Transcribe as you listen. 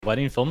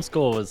Wedding Film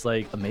School was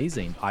like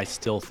amazing. I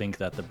still think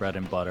that the bread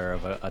and butter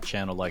of a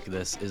channel like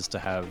this is to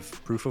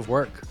have proof of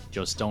work.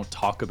 Just don't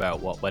talk about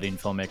what wedding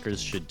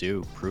filmmakers should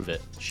do. Prove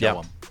it.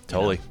 Show them.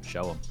 Totally.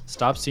 Show them.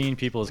 Stop seeing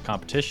people as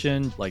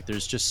competition. Like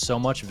there's just so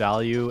much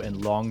value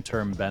and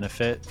long-term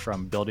benefit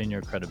from building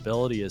your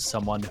credibility as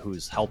someone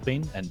who's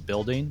helping and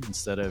building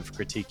instead of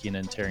critiquing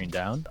and tearing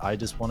down. I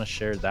just want to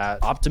share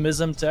that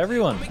optimism to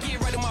everyone.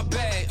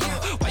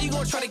 Why you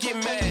gonna try to get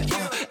mad?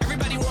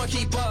 Everybody wanna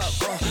keep up.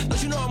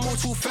 Don't you know I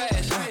move too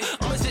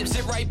fast? I'ma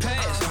zip right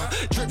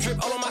past.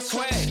 Drip all on my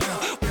swag.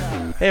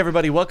 Hey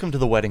everybody, welcome to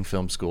the Wedding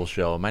Film School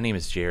Show. My name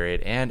is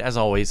Jared, and as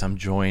always, I'm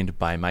joined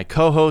by my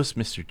co-host,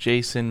 Mr.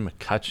 Jason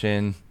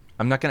McCutcheon.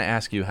 I'm not going to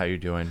ask you how you're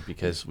doing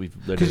because we've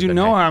literally been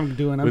how I'm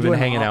doing. We've been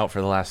hanging out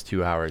for the last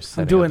 2 hours.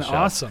 I'm doing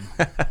awesome.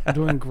 I'm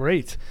doing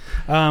great.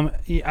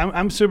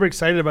 I'm super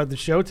excited about the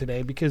show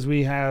today because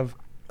we have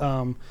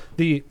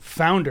the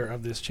founder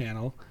of this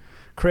channel,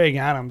 Kraig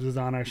Adams, is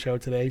on our show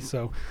today.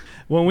 So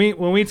when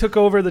we took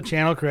over the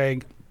channel,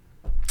 Kraig,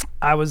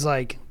 I was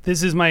like,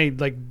 this is my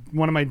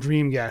one of my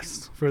dream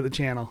guests for the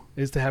channel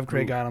is to have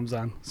Kraig Adams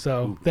on.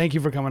 So thank you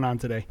for coming on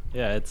today.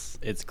 Yeah,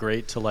 it's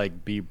great to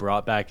be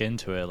brought back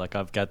into it. Like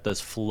I've got this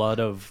flood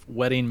of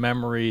wedding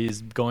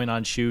memories, going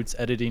on shoots,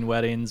 editing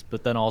weddings,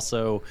 but then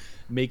also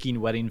making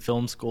wedding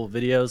film school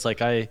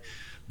videos.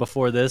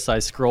 Before this, I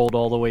scrolled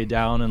all the way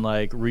down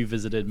and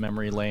revisited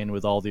memory lane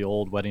with all the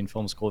old wedding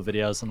film school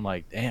videos. And I'm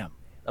like, damn,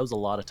 that was a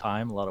lot of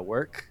time, a lot of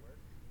work.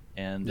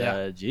 And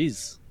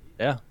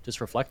just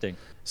reflecting.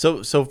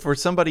 So for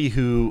somebody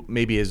who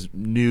maybe is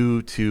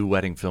new to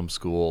wedding film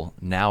school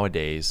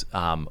nowadays,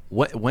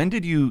 when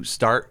did you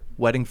start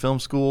wedding film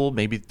school?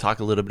 Maybe talk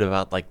a little bit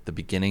about the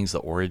beginnings, the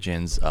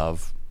origins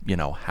of,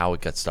 how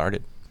it got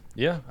started.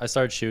 Yeah, I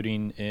started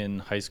shooting in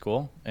high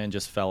school and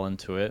just fell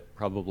into it,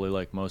 probably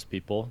like most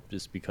people,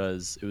 just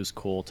because it was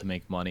cool to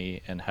make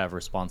money and have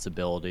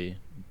responsibility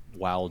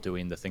while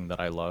doing the thing that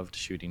I loved,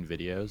 shooting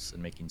videos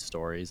and making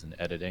stories and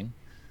editing.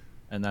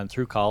 And then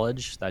through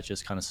college, that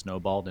just kind of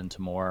snowballed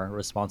into more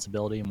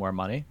responsibility and more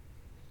money.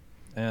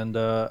 And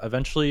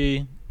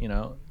eventually,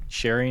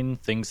 sharing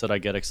things that I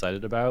get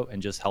excited about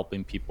and just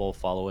helping people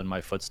follow in my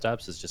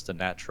footsteps is just a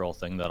natural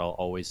thing that I'll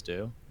always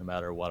do, no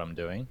matter what I'm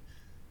doing.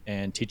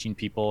 And teaching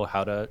people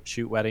how to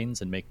shoot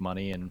weddings and make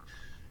money and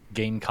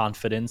gain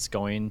confidence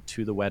going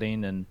to the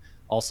wedding, and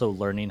also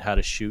learning how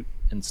to shoot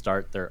and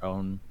start their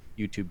own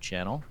YouTube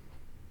channel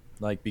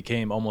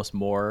became almost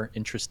more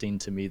interesting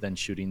to me than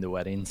shooting the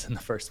weddings in the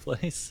first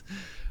place.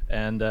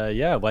 And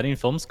wedding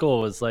film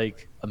school was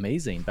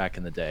amazing back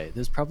in the day.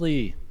 There's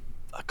probably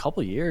a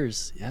couple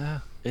years.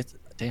 Yeah,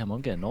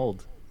 I'm getting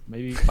old.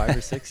 Maybe 5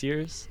 or 6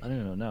 years. I don't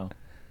even know.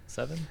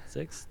 7,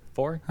 6,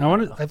 4.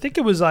 I think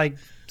it was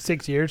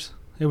 6 years.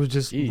 It was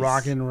just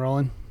rocking and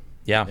rolling.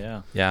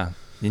 Yeah.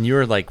 And you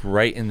were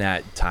right in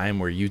that time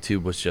where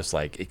YouTube was just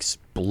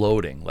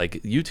exploding.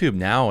 YouTube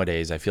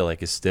nowadays, I feel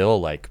is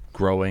still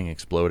growing,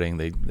 exploding.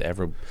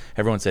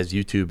 Everyone says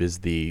YouTube is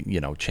the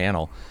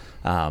channel,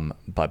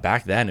 but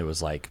back then it was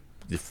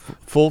the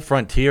full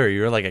frontier.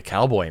 You were like a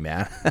cowboy,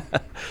 man.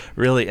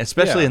 Really,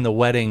 especially in the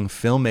wedding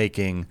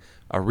filmmaking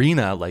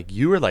arena.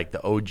 You were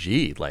the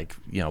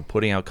OG.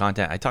 Putting out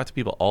content. I talk to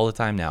people all the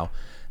time now,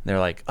 and they're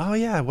like, "Oh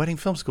yeah, wedding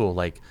film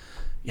school."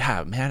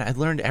 Yeah, man, I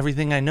learned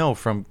everything I know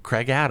from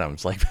Kraig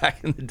Adams,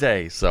 back in the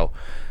day. So,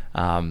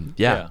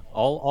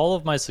 all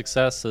of my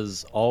success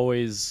is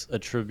always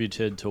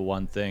attributed to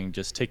one thing: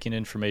 just taking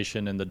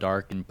information in the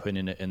dark and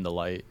putting it in the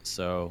light.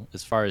 So,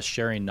 as far as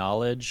sharing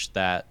knowledge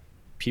that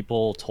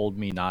people told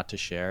me not to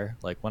share,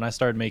 when I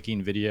started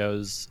making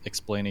videos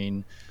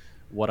explaining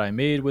what I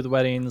made with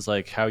weddings,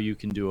 how you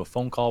can do a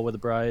phone call with a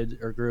bride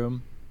or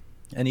groom,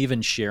 and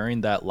even sharing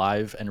that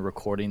live and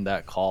recording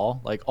that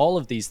call, all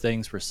of these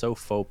things were so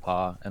faux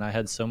pas. And I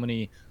had so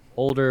many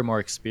older, more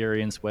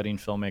experienced wedding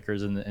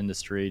filmmakers in the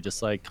industry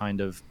just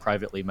kind of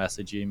privately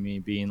messaging me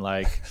being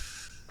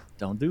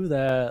don't do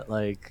that.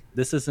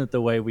 This isn't the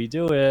way we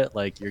do it.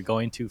 You're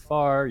going too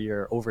far,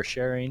 you're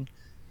oversharing.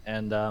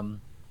 And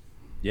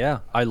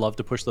I love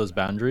to push those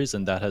boundaries.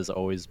 And that has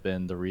always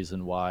been the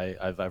reason why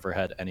I've ever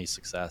had any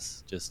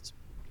success, just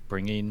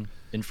bringing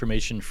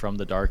information from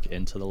the dark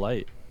into the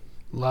light.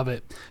 Love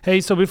it. Hey,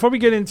 so before we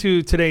get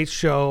into today's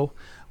show,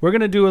 we're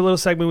going to do a little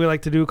segment we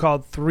like to do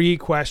called 3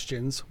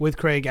 Questions with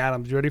Kraig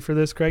Adams. You ready for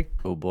this, Kraig?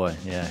 Oh boy.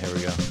 Yeah, here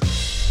we go.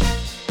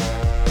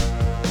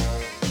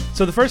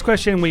 So the first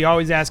question we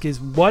always ask is,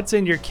 what's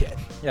in your kit?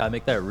 Yeah, I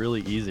make that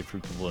really easy for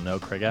people to know.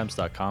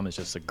 KraigAdams.com is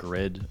just a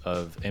grid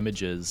of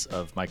images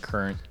of my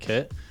current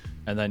kit.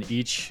 And then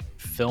each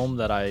film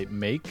that I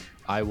make,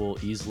 I will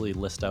easily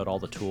list out all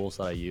the tools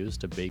that I use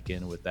to bake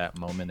in with that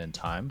moment in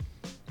time.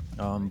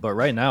 But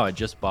right now, I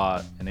just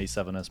bought an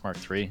A7S Mark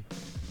III,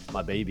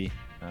 my baby,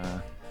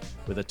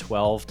 with a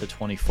 12 to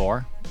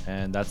 24,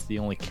 and that's the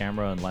only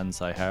camera and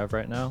lens I have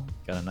right now.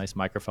 Got a nice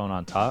microphone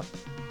on top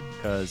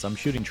because I'm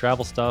shooting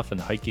travel stuff and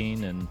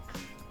hiking, and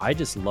I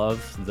just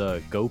love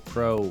the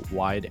GoPro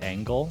wide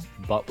angle,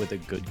 but with a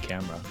good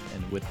camera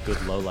and with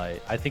good low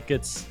light. I think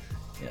it's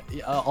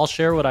Yeah, I'll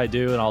share what I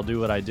do and I'll do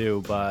what I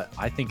do, but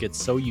I think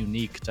it's so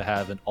unique to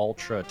have an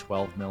ultra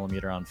 12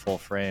 millimeter on full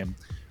frame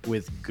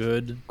with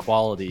good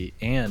quality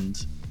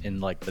and in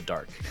like the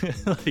dark.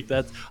 Like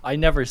that's, I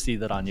never see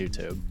that on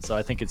YouTube. So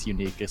I think it's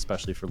unique,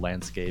 especially for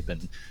landscape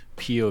and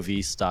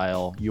POV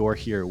style. You're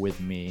here with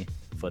me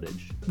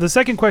footage. The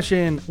second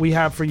question we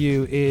have for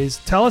you is,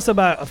 tell us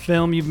about a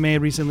film you've made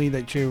recently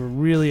that you're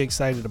really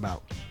excited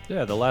about.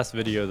 Yeah, the last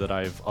video that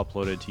I've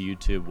uploaded to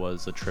YouTube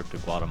was a trip to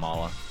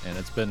Guatemala, and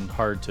it's been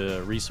hard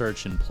to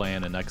research and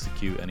plan and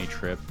execute any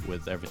trip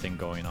with everything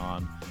going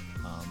on.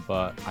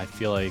 But I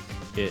feel like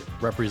it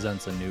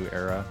represents a new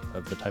era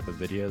of the type of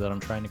video that I'm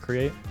trying to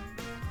create.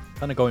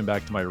 Kind of going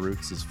back to my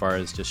roots as far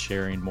as just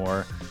sharing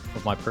more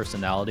of my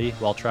personality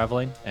while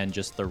traveling and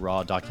just the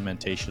raw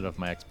documentation of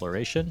my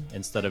exploration,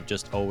 instead of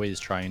just always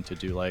trying to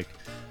do like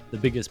the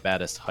biggest,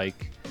 baddest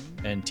hike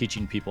and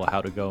teaching people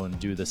how to go and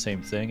do the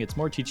same thing. It's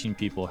more teaching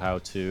people how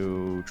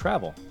to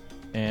travel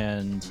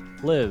and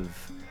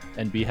live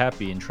and be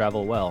happy and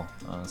travel well.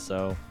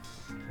 So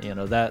you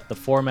know, that the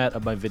format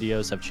of my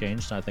videos have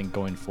changed, and I think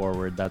going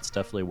forward that's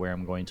definitely where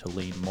I'm going to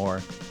lean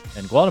more.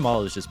 And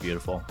Guatemala is just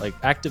beautiful, like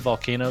active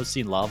volcanoes,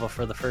 seeing lava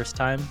for the first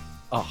time.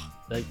 Oh,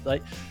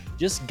 like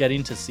just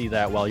getting to see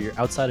that while you're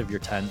outside of your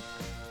tent,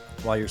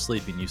 while you're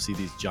sleeping, you see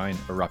these giant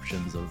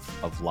eruptions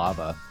of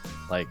lava,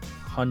 like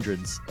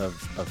hundreds of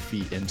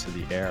feet into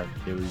the air.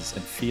 It was,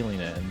 and feeling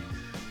it, and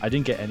I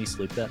didn't get any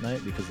sleep that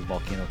night because the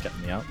volcano kept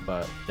me out,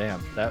 but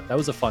damn, that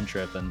was a fun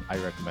trip, and I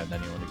recommend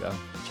anyone to go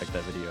check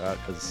that video out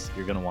because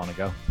you're gonna want to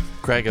go.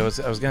 Kraig, I was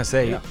gonna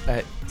say,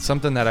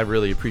 something that I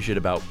really appreciate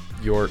about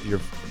your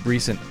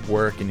recent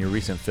work and your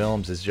recent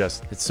films is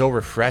just, it's so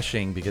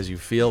refreshing because you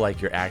feel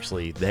like you're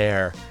actually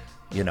there.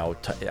 You know,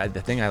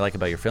 the thing I like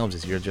about your films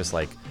is you're just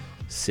like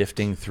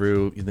sifting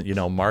through, you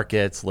know,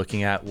 markets,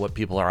 looking at what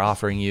people are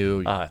offering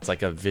you. It's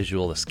like a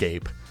visual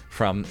escape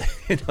from,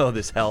 you know,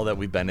 this hell that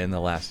we've been in the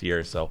last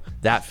year. So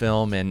that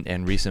film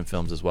and recent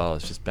films as well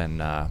has just been,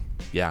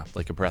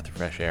 like a breath of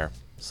fresh air.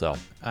 So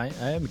I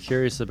am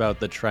curious about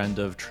the trend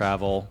of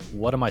travel.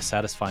 What am I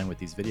satisfying with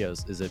these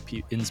videos? Is it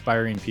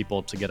inspiring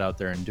people to get out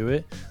there and do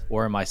it?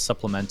 Or am I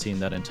supplementing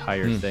that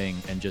entire thing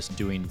and just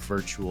doing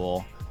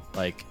virtual,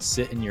 like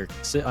sit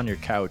on your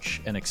couch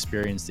and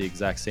experience the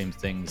exact same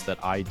things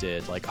that I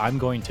did? Like, I'm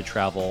going to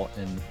travel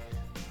and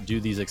do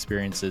these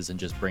experiences and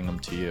just bring them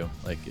to you.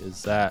 Like,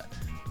 is that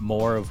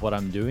more of what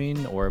I'm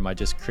doing, or am I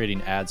just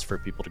creating ads for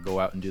people to go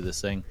out and do this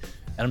thing?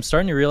 And I'm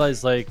starting to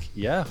realize, like,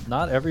 yeah,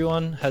 not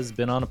everyone has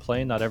been on a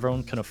plane, not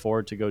everyone can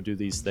afford to go do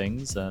these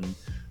things, and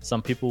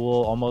some people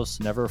will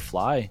almost never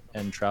fly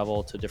and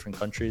travel to different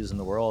countries in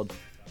the world.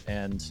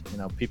 And you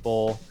know,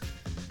 people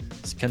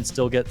can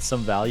still get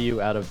some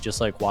value out of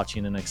just like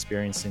watching and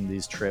experiencing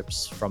these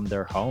trips from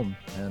their home,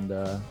 and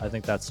I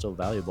think that's still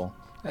valuable.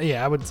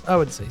 Yeah, I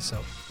would say so.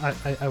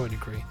 I would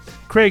agree.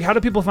 Kraig, how do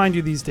people find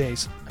you these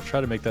days? I try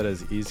to make that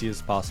as easy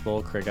as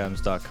possible.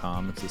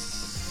 KraigAdams.com. It's a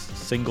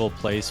single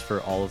place for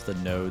all of the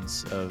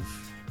nodes of,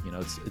 you know,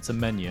 it's a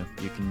menu.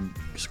 You can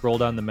scroll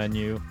down the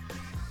menu,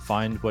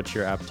 find what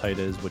your appetite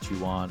is, what you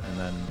want, and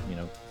then, you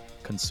know,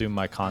 consume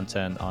my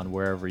content on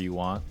wherever you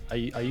want. I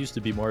used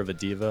to be more of a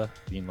diva,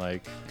 being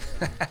like,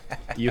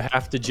 you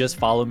have to just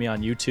follow me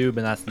on YouTube,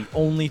 and that's the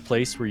only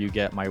place where you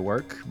get my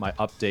work, my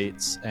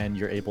updates, and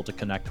you're able to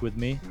connect with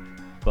me.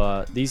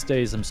 But these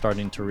days I'm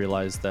starting to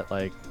realize that,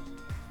 like,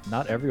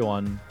 not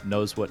everyone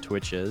knows what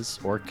Twitch is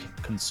or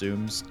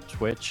consumes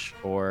Twitch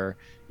or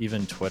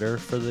even Twitter,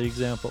 for the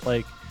example.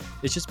 Like,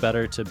 it's just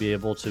better to be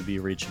able to be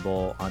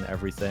reachable on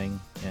everything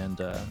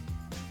and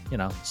you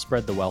know,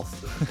 spread the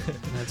wealth.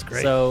 That's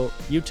great. So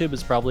YouTube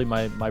is probably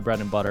my bread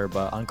and butter,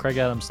 but on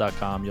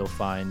KraigAdams.com you'll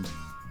find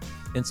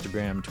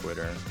Instagram,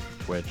 Twitter,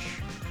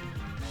 Twitch,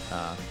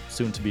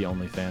 soon to be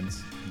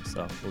OnlyFans.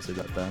 So we'll see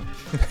about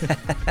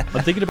that.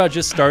 I'm thinking about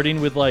just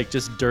starting with like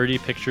just dirty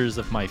pictures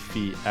of my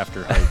feet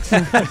after hikes.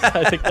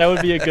 I think that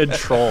would be a good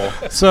troll.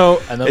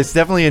 So it's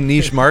definitely a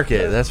niche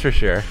market, that's for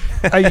sure.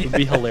 It would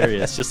be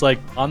hilarious. Just like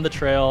on the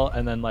trail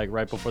and then like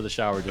right before the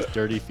shower, just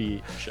dirty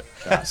feet.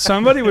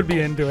 Somebody would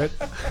be into it.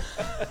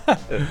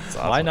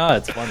 Awesome. Why not?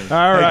 It's funny.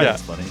 All right.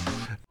 It's funny.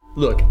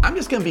 Look, I'm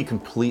just gonna be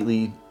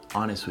completely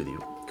honest with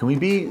you. Can we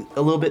be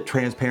a little bit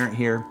transparent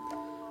here?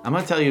 I'm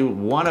gonna tell you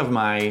one of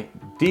my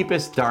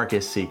deepest,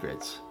 darkest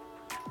secrets.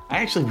 I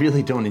actually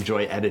really don't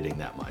enjoy editing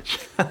that much.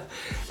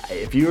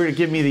 If you were to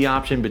give me the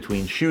option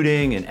between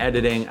shooting and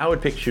editing, I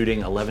would pick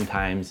shooting 11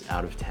 times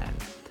out of 10.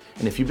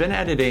 And if you've been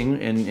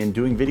editing and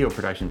doing video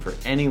production for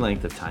any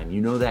length of time,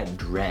 you know that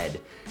dread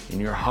in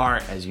your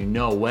heart as you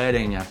know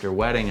wedding after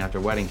wedding after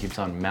wedding keeps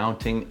on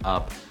mounting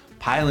up,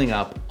 piling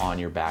up on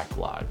your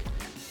backlog.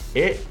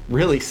 It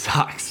really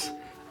sucks.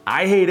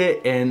 I hate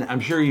it, and I'm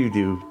sure you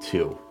do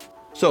too.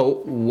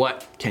 So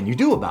what can you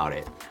do about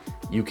it?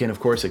 You can, of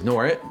course,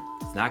 ignore it.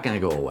 It's not gonna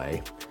go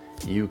away.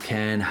 You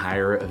can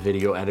hire a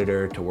video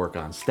editor to work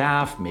on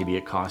staff. Maybe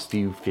it costs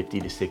you 50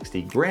 to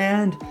 60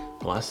 grand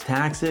plus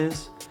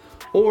taxes.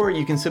 Or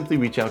you can simply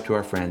reach out to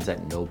our friends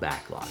at No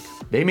Backlog.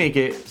 They make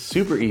it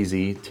super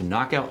easy to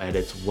knock out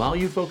edits while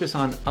you focus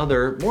on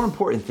other, more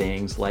important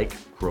things like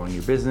growing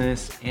your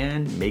business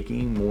and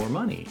making more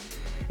money.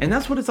 And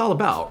that's what it's all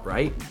about,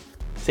 right?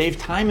 Save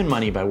time and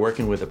money by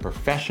working with a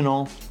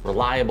professional,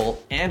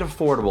 reliable, and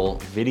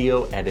affordable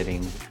video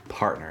editing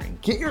partner.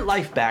 And get your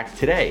life back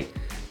today.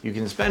 You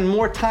can spend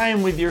more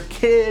time with your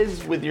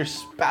kids, with your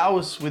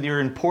spouse, with your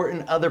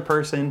important other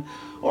person,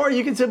 or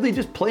you can simply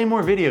just play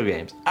more video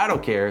games. I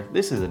don't care.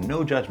 This is a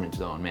no judgment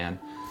zone, man.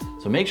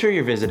 So make sure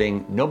you're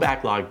visiting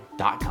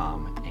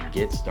nobacklog.com and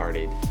get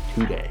started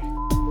today.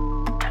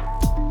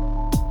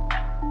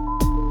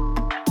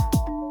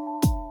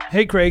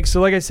 Hey, Kraig. So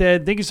like I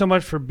said, thank you so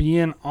much for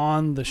being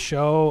on the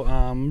show.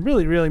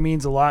 Really, really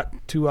means a lot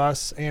to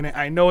us. And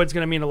I know it's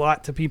going to mean a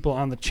lot to people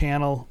on the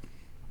channel.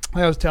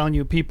 Like I was telling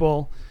you,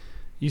 people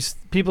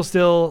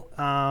still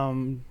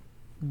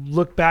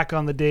look back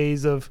on the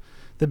days of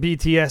the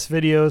BTS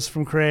videos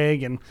from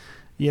Kraig, and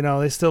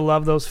they still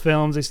love those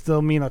films. They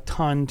still mean a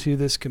ton to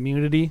this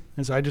community,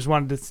 and so I just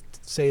wanted to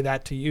say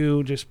that to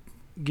you, just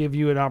give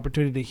you an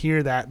opportunity to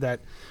hear that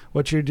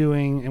what you're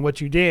doing and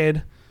what you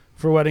did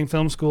for Wedding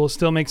Film School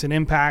still makes an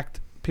impact.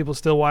 People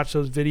still watch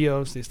those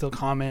videos, they still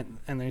comment,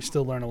 and they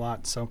still learn a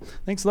lot. So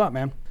thanks a lot,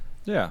 man.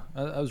 Yeah,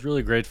 I was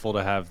really grateful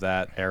to have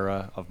that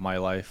era of my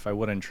life. I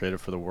wouldn't trade it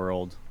for the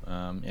world.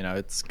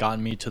 It's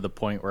gotten me to the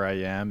point where I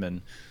am,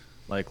 and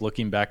like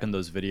looking back on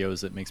those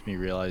videos, it makes me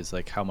realize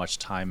like how much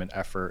time and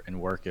effort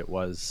and work it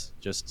was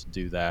just to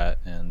do that,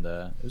 and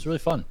it was really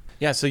fun.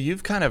 Yeah, so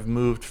you've kind of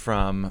moved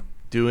from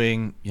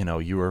doing,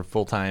 you were a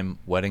full-time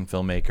wedding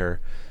filmmaker,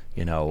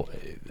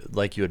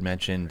 like you had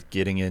mentioned,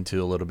 getting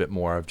into a little bit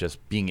more of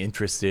just being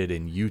interested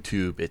in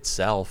YouTube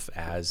itself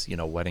as,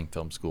 Wedding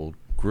Film School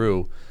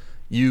grew.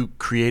 You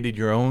created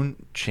your own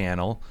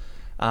channel.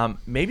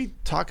 Maybe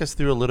talk us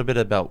through a little bit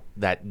about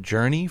that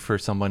journey for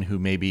someone who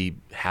maybe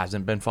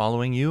hasn't been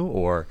following you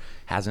or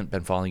hasn't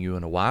been following you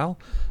in a while.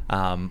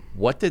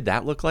 What did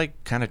that look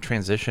like, kind of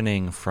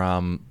transitioning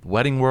from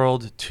wedding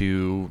world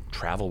to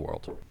travel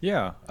world?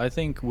 Yeah, I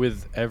think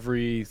with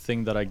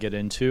everything that I get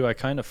into, I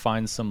kind of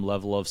find some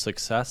level of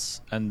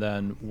success. And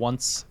then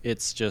once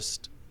it's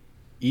just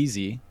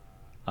easy,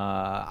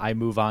 I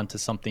move on to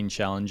something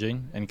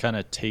challenging and kind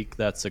of take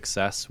that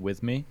success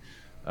with me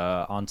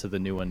onto the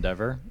new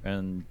endeavor,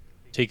 and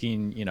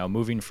taking,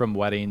 moving from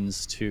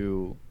weddings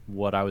to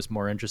what I was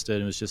more interested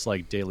in was just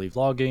like daily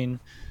vlogging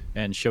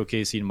and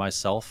showcasing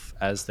myself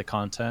as the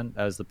content,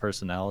 as the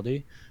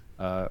personality,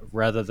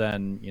 rather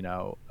than,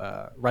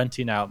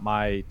 renting out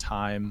my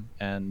time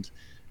and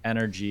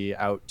energy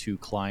out to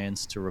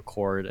clients to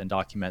record and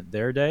document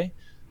their day.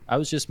 I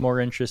was just more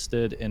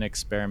interested in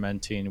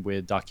experimenting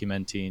with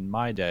documenting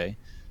my day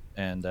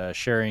and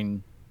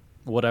sharing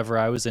whatever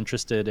I was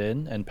interested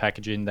in and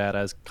packaging that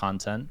as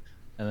content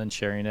and then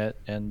sharing it.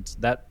 And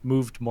that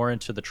moved more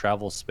into the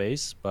travel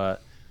space.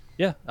 But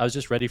yeah, I was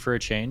just ready for a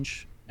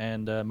change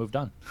and moved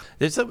on.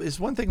 There's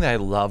one thing that I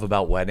love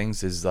about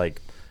weddings is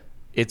like,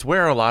 it's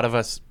where a lot of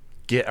us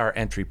get our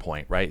entry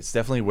point, right? It's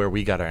definitely where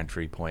we got our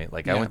entry point.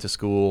 Like I went to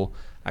school,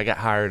 I got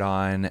hired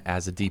on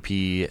as a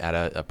DP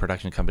at a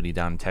production company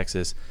down in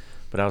Texas,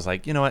 but I was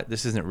like, you know what,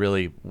 this isn't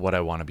really what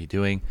I want to be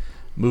doing.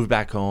 Moved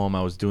back home,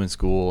 I was doing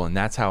school, and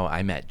that's how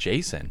I met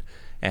Jason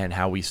and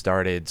how we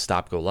started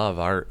Stop Go Love,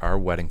 our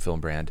wedding film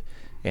brand.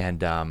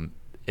 And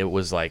it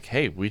was like,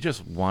 hey, we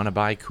just want to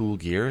buy cool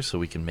gear so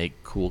we can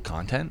make cool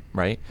content,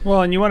 right?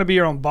 Well, and you want to be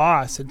your own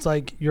boss. It's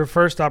like your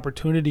first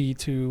opportunity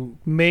to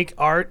make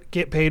art,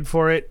 get paid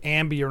for it,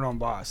 and be your own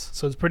boss.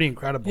 So it's pretty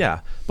incredible.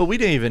 Yeah, but we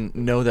didn't even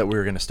know that we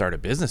were going to start a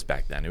business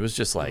back then. It was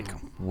just like,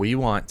 we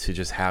want to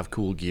just have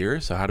cool gear.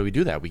 So how do we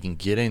do that? We can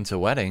get into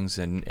weddings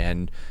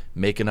and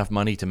make enough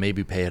money to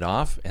maybe pay it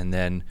off. And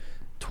then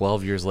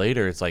 12 years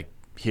later, it's like,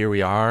 here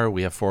we are.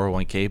 We have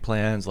 401k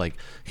plans. Like,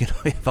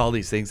 we have all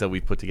these things that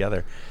we put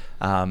together.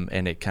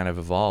 And it kind of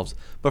evolves.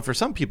 But for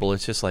some people,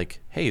 it's just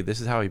like, hey,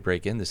 this is how I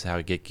break in. This is how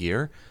I get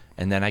gear.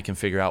 And then I can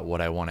figure out what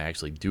I want to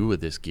actually do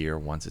with this gear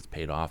once it's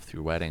paid off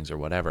through weddings or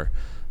whatever.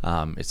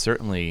 It's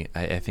certainly,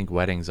 I think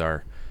weddings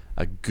are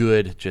a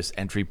good just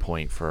entry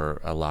point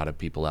for a lot of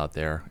people out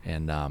there.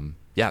 And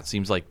yeah, it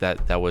seems like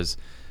that was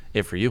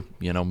it for you,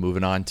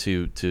 moving on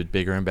to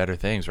bigger and better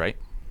things, right?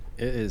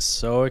 It is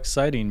so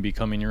exciting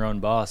becoming your own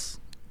boss,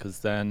 because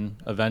then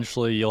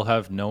eventually you'll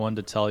have no one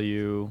to tell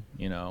you,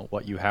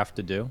 what you have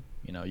to do.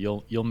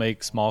 You'll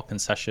make small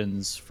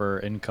concessions for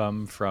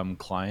income from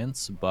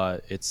clients,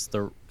 but it's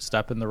the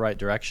step in the right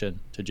direction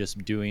to just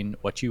doing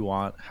what you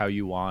want, how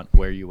you want,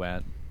 where you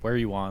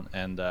want.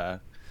 And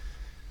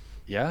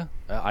yeah,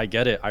 I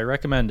get it. I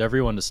recommend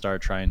everyone to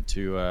start trying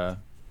to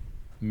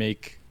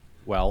make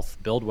wealth,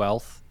 build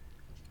wealth,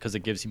 because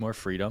it gives you more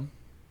freedom.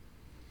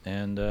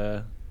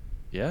 And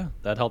yeah,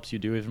 that helps you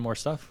do even more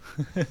stuff.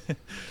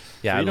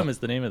 Yeah, freedom is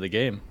the name of the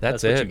game.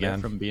 That's what it, you get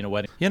man. from being a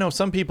wedding.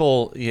 Some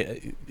people,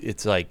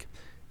 it's like,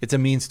 it's a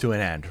means to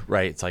an end,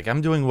 right? It's like,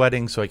 I'm doing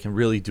weddings so I can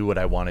really do what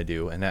I want to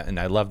do. And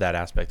I love that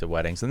aspect of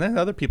weddings. And then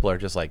other people are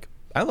just like,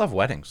 I love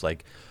weddings.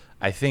 Like,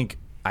 I think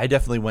I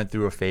definitely went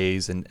through a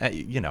phase, and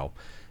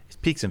it's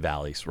peaks and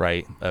valleys,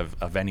 right,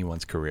 of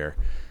anyone's career.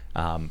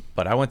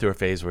 But I went through a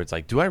phase where it's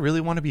like, do I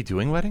really want to be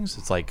doing weddings?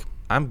 It's like,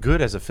 I'm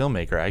good as a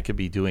filmmaker. I could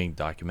be doing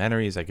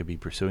documentaries. I could be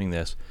pursuing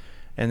this.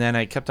 And then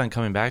I kept on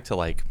coming back to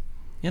like,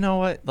 you know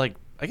what? Like,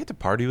 I get to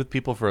party with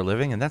people for a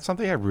living, and that's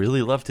something I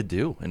really love to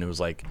do. And it was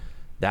like,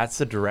 that's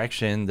the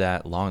direction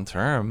that long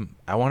term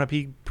I want to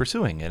be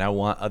pursuing. And I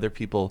want other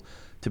people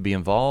to be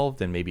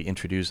involved and maybe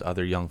introduce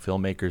other young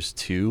filmmakers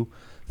to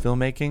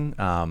filmmaking.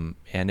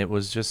 And it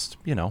was just,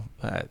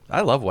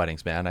 I love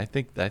weddings, man. I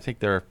think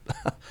they're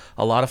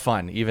a lot of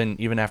fun,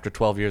 even after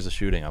 12 years of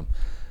shooting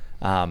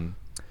them.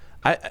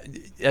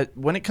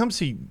 When it comes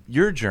to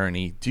your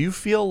journey, do you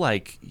feel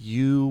like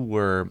you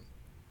were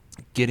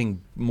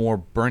getting more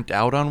burnt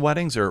out on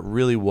weddings, or it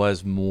really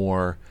was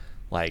more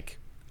like,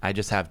 I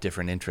just have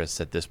different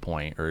interests at this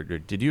point? Or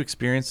did you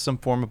experience some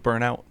form of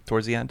burnout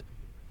towards the end?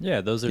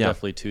 Yeah, those are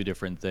definitely two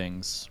different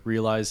things.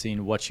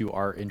 Realizing what you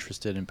are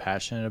interested and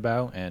passionate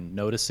about, and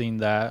noticing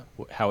that,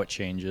 how it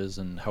changes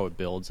and how it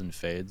builds and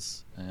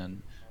fades.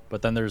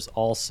 But then there's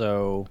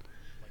also,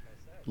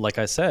 like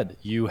I said,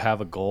 you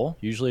have a goal.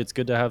 Usually it's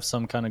good to have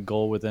some kind of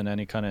goal within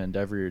any kind of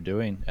endeavor you're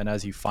doing. And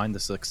as you find the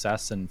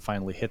success and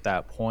finally hit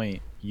that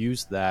point,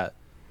 use that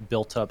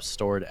built up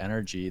stored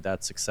energy,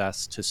 that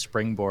success, to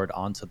springboard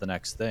onto the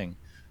next thing.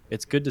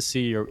 It's good to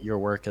see your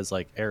work as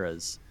like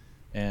eras.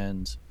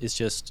 And it's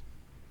just,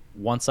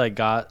 once I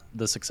got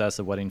the success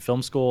of Wedding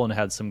Film School and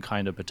had some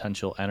kind of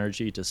potential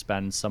energy to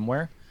spend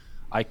somewhere,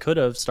 I could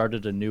have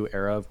started a new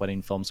era of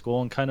Wedding Film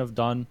School and kind of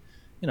done,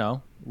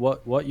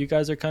 what you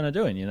guys are kind of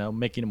doing,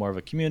 making it more of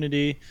a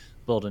community,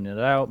 building it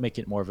out,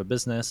 making it more of a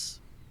business,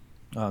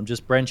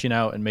 just branching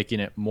out and making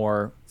it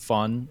more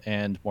fun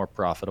and more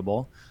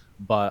profitable.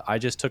 But I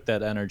just took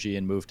that energy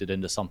and moved it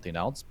into something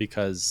else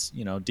because,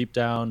 deep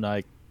down,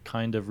 I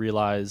kind of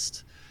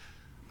realized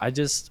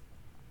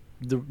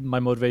my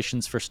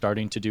motivations for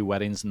starting to do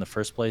weddings in the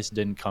first place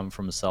didn't come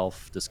from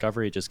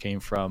self-discovery. It just came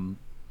from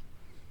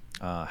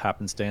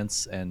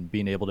happenstance, and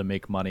being able to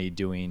make money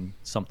doing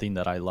something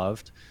that I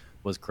loved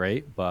was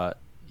great. But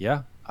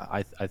yeah,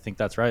 I think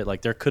that's right.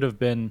 Like, there could have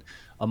been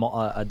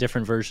a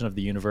different version of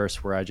the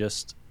universe where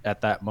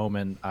at that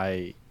moment,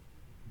 I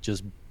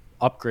just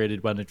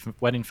upgraded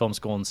Wedding Film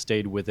School and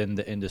stayed within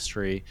the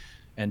industry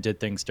and did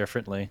things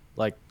differently.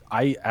 Like,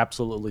 I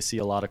absolutely see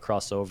a lot of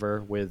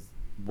crossover with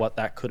what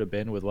that could have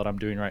been with what I'm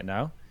doing right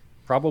now.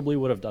 Probably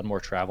would have done more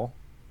travel.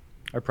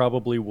 I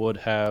probably would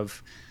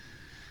have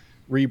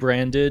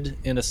rebranded,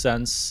 in a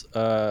sense,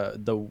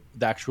 the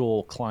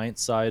actual client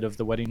side of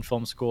the Wedding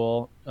Film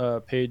School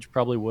page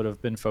probably would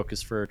have been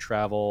focused for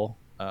travel,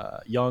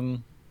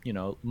 young,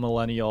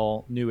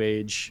 millennial, new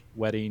age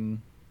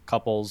wedding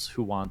couples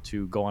who want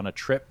to go on a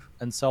trip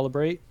and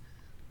celebrate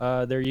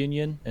their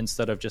union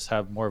instead of just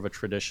have more of a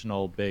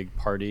traditional big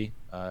party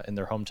in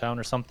their hometown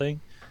or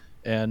something.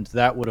 And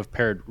that would have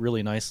paired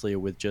really nicely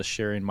with just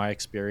sharing my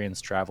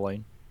experience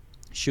traveling,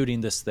 shooting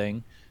this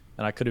thing.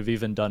 And I could have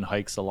even done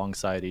hikes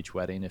alongside each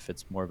wedding if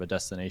it's more of a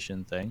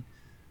destination thing.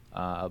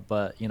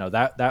 But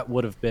that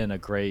would have been a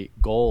great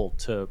goal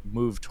to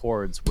move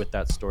towards with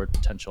that stored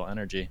potential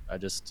energy. I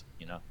just,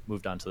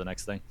 moved on to the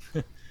next thing.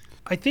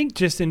 I think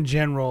just in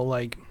general,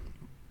 like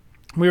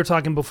we were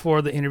talking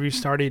before the interview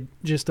started,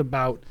 just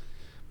about,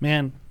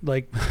 man,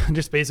 like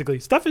just basically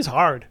stuff is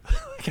hard.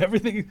 Like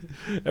everything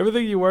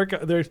you work,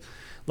 there's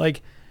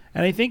like,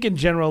 and I think in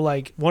general,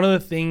 like one of the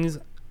things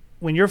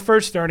when you're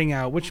first starting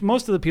out, which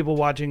most of the people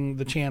watching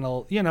the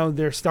channel,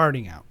 they're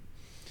starting out,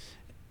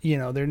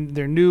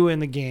 they're new in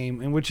the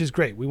game, and which is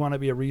great. We want to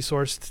be a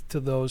resource to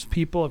those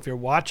people. If you're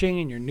watching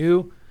and you're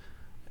new,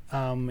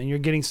 and you're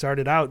getting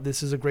started out,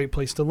 this is a great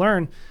place to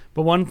learn.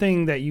 But one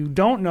thing that you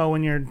don't know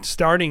when you're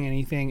starting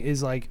anything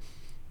is, like,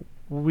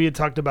 we had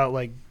talked about,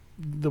 like,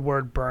 the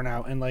word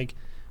burnout, and like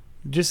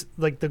just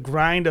like the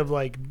grind of,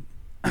 like,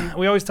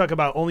 we always talk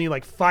about only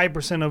like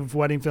 5% of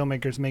wedding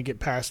filmmakers make it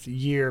past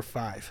year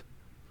 5.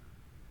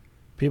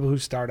 People who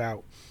start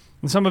out,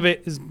 and some of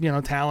it is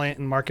talent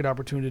and market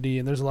opportunity,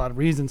 and there's a lot of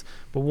reasons,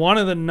 but one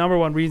of the number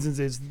one reasons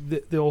is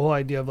the whole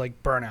idea of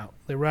like burnout.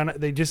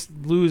 They just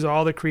lose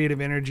all the creative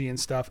energy and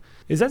stuff.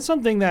 Is that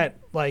something that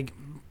like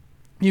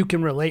you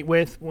can relate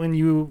with when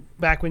you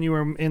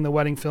were in the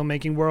wedding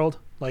filmmaking world,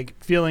 like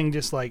feeling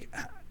just like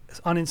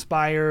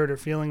uninspired or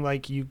feeling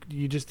like you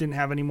just didn't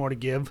have any more to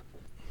give?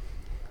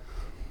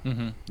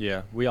 Mm-hmm.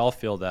 Yeah, we all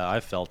feel that. I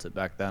felt it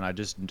back then. I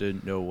just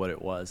didn't know what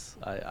it was.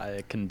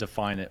 I can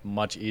define it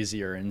much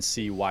easier and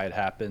see why it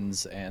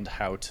happens and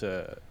how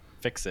to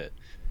fix it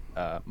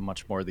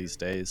much more these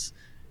days.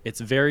 It's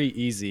very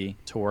easy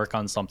to work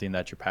on something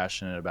that you're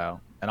passionate about,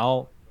 and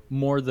I'll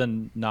more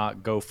than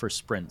not go for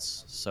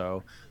sprints.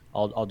 So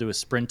I'll do a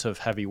sprint of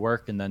heavy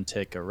work and then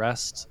take a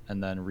rest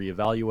and then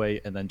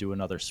reevaluate and then do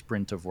another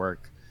sprint of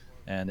work.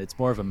 And it's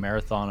more of a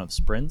marathon of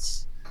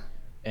sprints.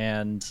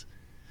 And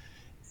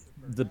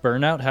the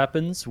burnout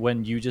happens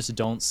when you just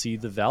don't see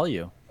the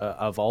value.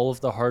 of all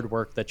of the hard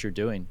work that you're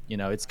doing.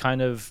 It's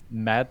kind of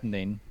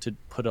maddening to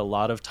put a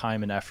lot of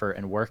time and effort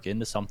and work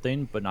into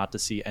something, but not to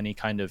see any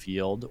kind of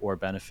yield or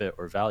benefit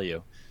or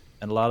value.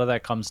 And a lot of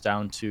that comes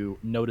down to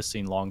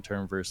noticing short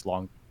term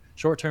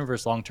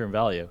versus long term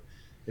value.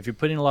 If you're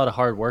putting a lot of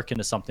hard work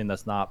into something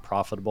that's not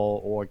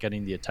profitable or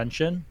getting the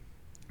attention,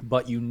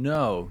 but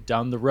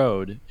down the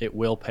road it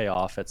will pay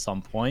off at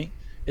some point,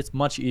 it's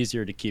much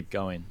easier to keep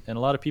going. And a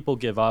lot of people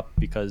give up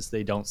because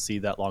they don't see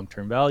that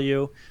long-term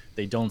value,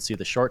 they don't see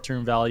the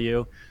short-term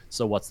value,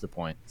 so what's the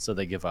point? So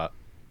they give up.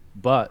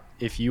 But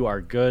if you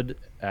are good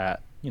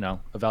at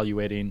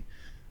evaluating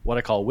what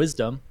I call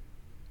wisdom,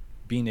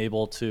 being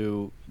able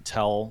to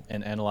tell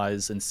and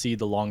analyze and see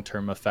the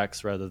long-term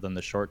effects rather than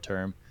the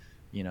short-term,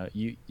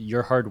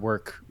 your hard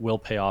work will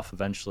pay off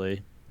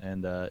eventually.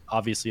 And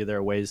obviously there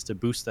are ways to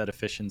boost that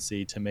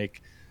efficiency to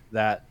make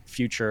that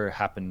future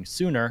happen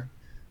sooner.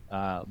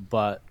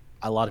 But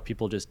a lot of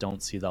people just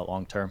don't see that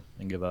long term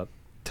and give up.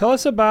 Tell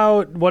us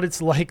about what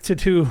it's like to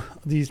do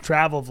these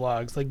travel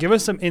vlogs. Like, give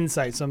us some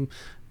insight.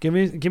 Give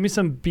me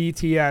some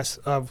BTS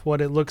of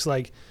what it looks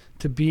like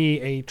to be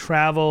a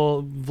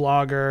travel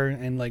vlogger,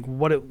 and like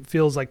what it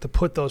feels like to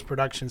put those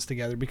productions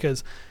together.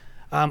 Because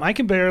I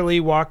can barely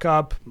walk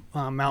up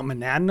Mount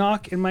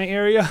Monadnock in my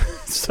area,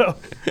 so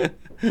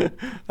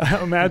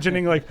I'm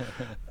imagining like.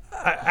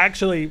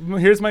 Actually,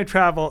 here's my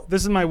travel.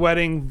 This is my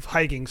wedding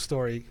hiking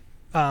story.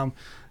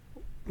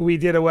 We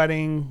did a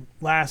wedding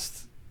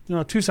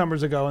 2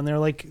 summers ago, and they're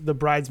like, the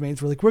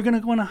bridesmaids were like, we're going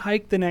to go on a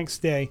hike the next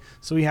day.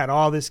 So we had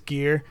all this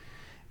gear,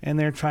 and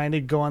they're trying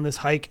to go on this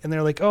hike, and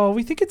they're like, oh,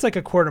 we think it's like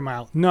a quarter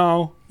mile.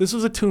 No, this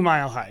was a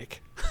 2-mile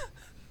hike.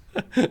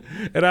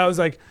 And I was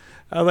like,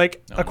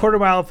 a quarter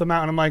mile up the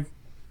mountain. I'm like,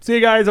 see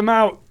you guys, I'm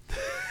out.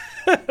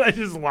 I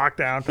just walked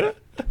down.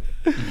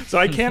 So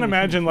I can't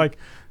imagine like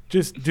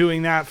just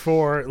doing that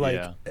for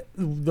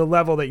the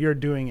level that you're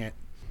doing it.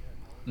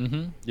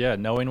 Mm-hmm. Yeah,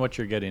 knowing what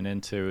you're getting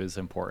into is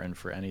important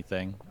for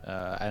anything.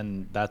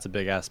 And that's a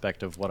big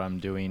aspect of what I'm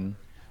doing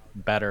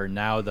better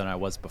now than I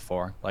was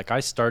before. Like, I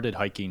started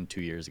hiking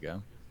 2 years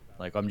ago.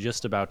 Like, I'm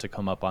just about to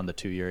come up on the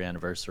 2-year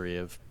anniversary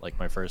of like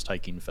my first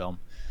hiking film.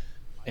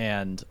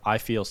 And I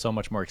feel so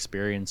much more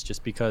experienced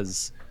just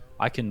because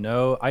I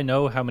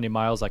know how many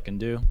miles I can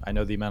do. I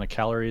know the amount of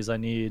calories I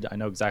need. I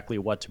know exactly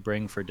what to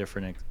bring for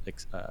different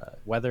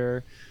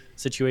weather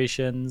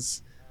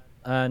situations.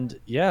 And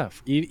yeah,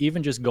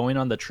 even just going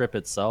on the trip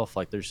itself,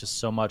 like there's just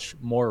so much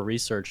more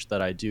research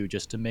that I do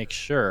just to make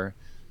sure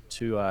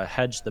to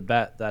hedge the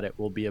bet that it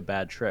will be a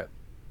bad trip.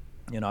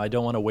 I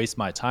don't want to waste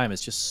my time.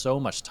 It's just so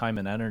much time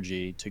and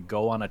energy to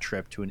go on a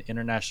trip to an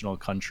international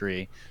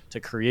country to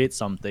create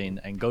something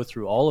and go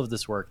through all of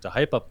this work to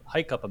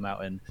hike up a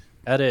mountain,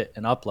 edit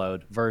and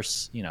upload,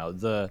 versus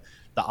the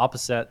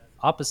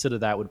opposite of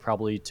that would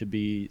probably to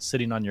be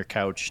sitting on your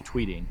couch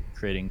tweeting,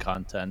 creating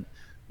content.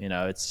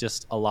 It's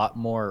just a lot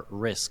more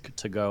risk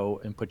to go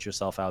and put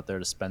yourself out there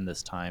to spend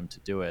this time to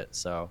do it.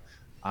 So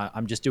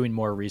I'm just doing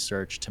more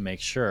research to make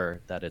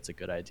sure that it's a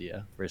good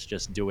idea versus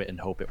just do it and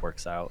hope it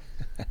works out.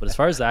 But as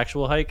far as the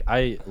actual hike,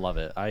 I love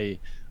it. I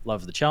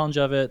love the challenge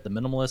of it, the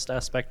minimalist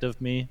aspect of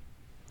me.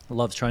 I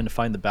love trying to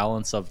find the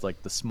balance of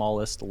like the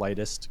smallest,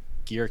 lightest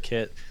gear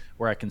kit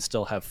where I can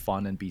still have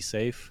fun and be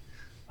safe.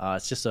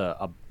 It's just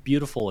a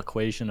beautiful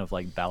equation of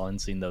like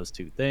balancing those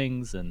two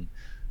things. And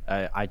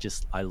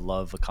I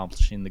love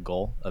accomplishing the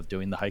goal of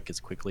doing the hike as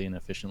quickly and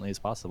efficiently as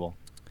possible.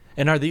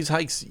 And are these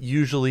hikes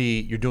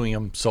usually you're doing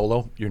them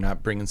solo? You're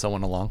not bringing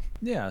someone along?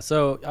 Yeah,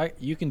 so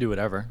you can do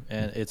whatever,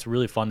 and it's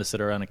really fun to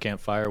sit around a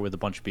campfire with a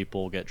bunch of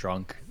people, get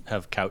drunk,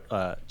 have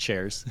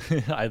chairs.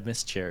 I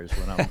miss chairs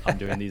when I'm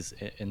doing these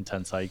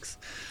intense hikes.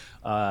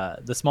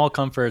 The small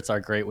comforts are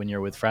great when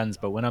you're with friends,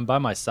 but when I'm by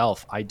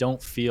myself, I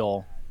don't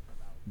feel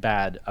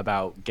bad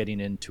about getting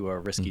into a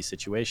risky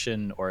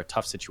situation or a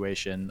tough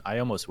situation. I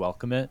almost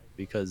welcome it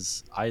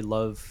because I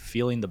love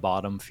feeling the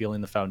bottom,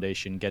 feeling the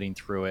foundation, getting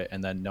through it,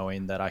 and then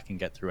knowing that I can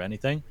get through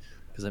anything,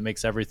 because it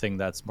makes everything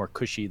that's more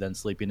cushy than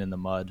sleeping in the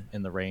mud,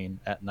 in the rain,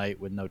 at night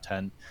with no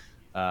tent,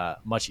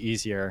 much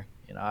easier.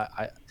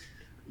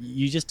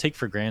 You just take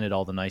for granted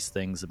all the nice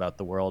things about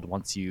the world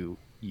once you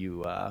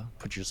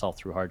put yourself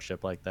through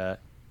hardship like that.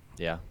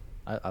 Yeah.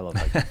 I love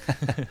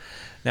that.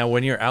 Now,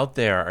 when you're out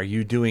there, are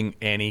you doing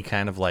any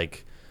kind of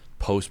like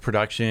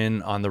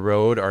post-production on the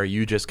road? Or are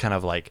you just kind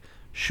of like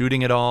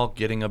shooting it all,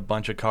 getting a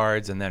bunch of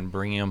cards, and then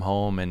bringing them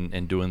home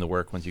and doing the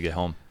work once you get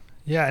home?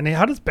 Yeah, and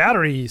how does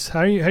batteries? How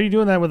are you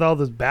doing that with all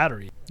this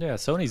battery? Yeah,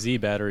 Sony Z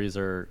batteries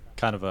are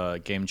kind of a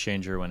game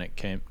changer when it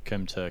came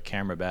to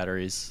camera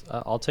batteries.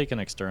 I'll take an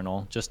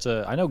external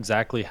I know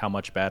exactly how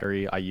much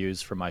battery I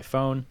use for my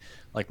phone.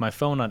 Like my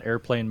phone on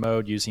airplane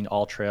mode, using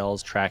all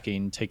trails,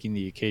 tracking, taking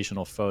the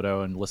occasional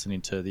photo, and listening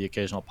to the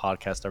occasional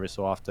podcast every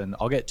so often.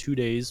 I'll get 2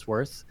 days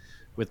worth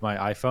with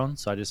my iPhone,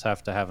 so I just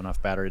have to have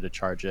enough battery to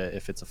charge it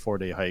if it's a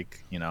 4-day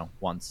hike,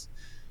 once.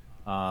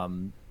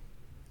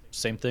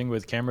 Same thing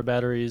with camera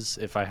batteries.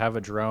 If I have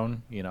a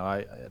drone,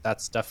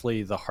 that's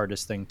definitely the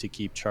hardest thing to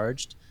keep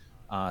charged.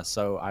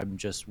 So I'm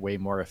just way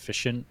more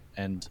efficient,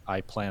 and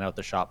I plan out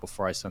the shot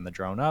before I send the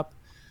drone up.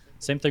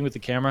 Same thing with the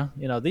camera.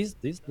 You know,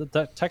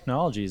 the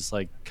technology is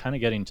like kind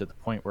of getting to the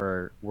point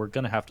where we're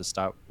gonna have to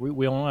stop. We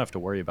won't have to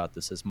worry about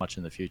this as much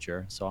in the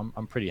future. So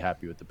I'm pretty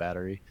happy with the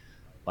battery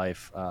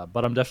life.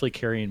 But I'm definitely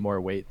carrying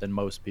more weight than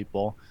most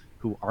people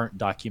who aren't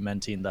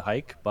documenting the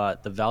hike.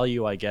 But the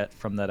value I get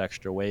from that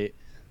extra weight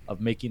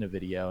of making a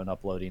video and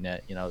uploading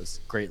it, you know, is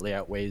greatly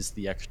outweighs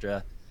the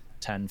extra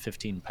 10,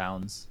 15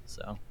 pounds.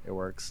 So it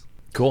works.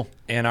 Cool.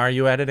 And are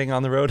you editing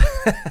on the road?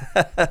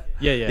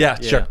 Yeah,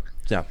 sure.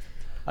 Yeah.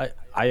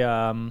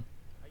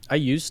 I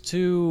used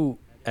to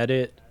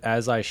edit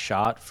as I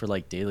shot for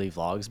like daily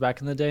vlogs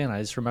back in the day, and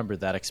I just remember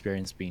that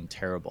experience being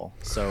terrible.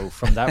 So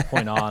from that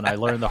point on, I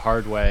learned the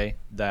hard way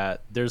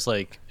that there's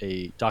like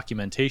a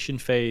documentation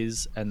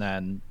phase, and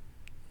then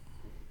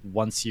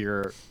once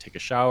you take a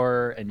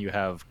shower and you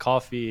have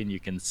coffee and you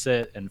can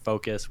sit and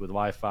focus with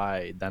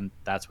Wi-Fi, then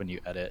that's when you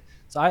edit.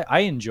 So I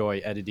enjoy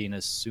editing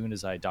as soon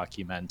as I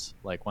document,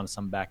 like once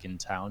I'm back in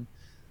town.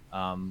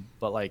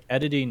 But like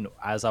editing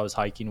as I was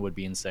hiking would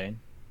be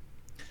insane.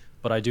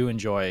 But I do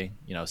enjoy,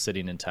 you know,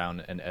 sitting in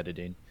town and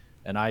editing.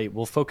 And I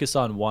will focus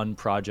on one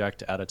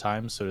project at a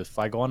time. So if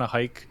I go on a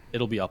hike,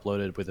 it'll be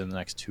uploaded within the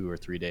next 2 or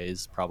 3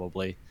 days,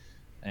 probably.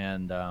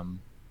 And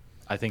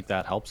I think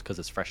that helps because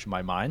it's fresh in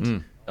my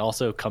mind. It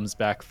also comes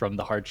back from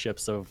the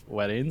hardships of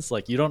weddings.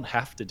 Like, you don't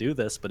have to do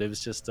this, but it was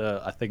just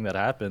a thing that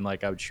happened.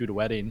 Like, I would shoot a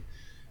wedding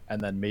and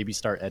then maybe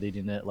start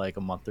editing it like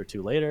a month or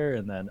two later,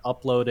 and then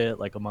upload it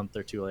like a month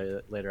or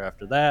two later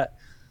after that.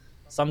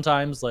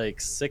 Sometimes like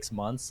 6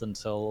 months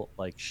until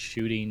like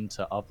shooting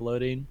to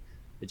uploading.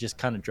 It just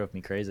kind of drove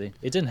me crazy.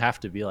 It didn't have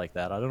to be like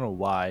that. I don't know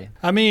why.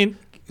 I mean,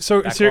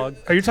 so Backlog.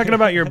 are you talking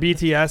about your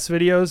BTS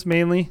videos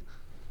mainly,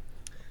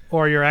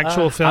 or your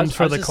actual films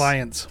for the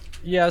clients?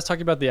 Yeah, I was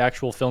talking about the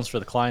actual films for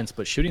the clients,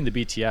 but shooting the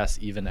BTS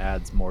even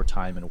adds more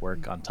time and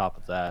work on top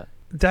of that.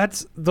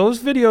 Those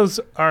videos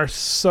are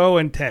so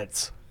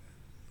intense.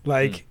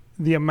 Like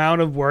the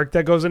amount of work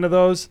that goes into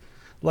those,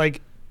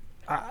 like,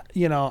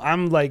 you know,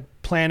 I'm like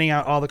planning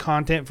out all the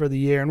content for the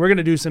year, and we're going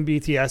to do some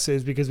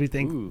BTSs because we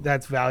think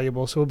that's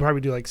valuable. So we'll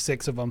probably do like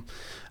 6 of them.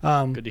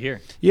 Good to hear.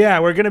 Yeah,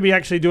 we're going to be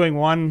actually doing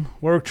one.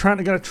 We're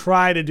going to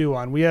try to do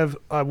one. We have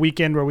a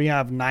weekend where we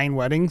have 9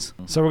 weddings.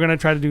 So we're going to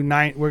try to do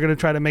 9. We're going to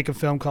try to make a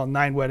film called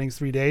 9 Weddings,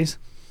 3 Days,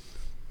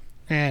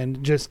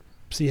 and just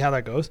see how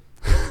that goes.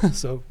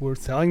 So we're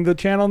telling the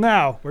channel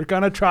now, we're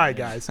going to try,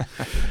 guys.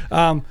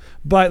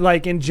 But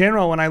like in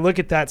general, when I look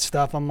at that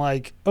stuff, I'm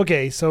like,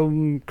 okay,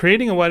 so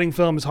creating a wedding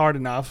film is hard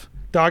enough.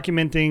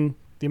 Documenting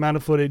the amount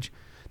of footage,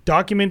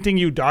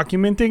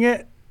 documenting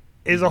it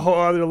is a whole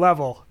other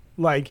level.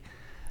 Like,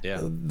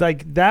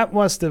 like that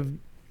must have,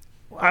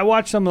 I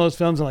watched some of those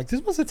films and I'm like,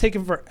 this must have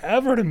taken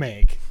forever to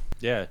make.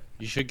 Yeah,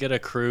 you should get a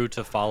crew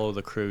to follow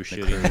the crew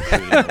shooting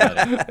the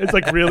wedding. It's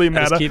like really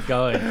meta. Just keep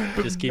going.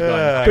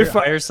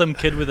 Hire some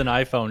kid with an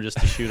iPhone just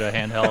to shoot a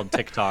handheld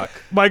TikTok.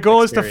 My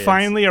goal is to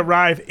finally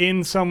arrive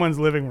in someone's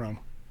living room.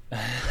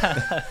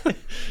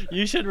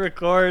 You should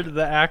record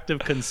the act of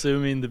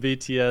consuming the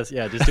BTS.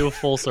 Yeah, just do a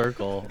full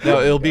circle.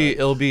 No,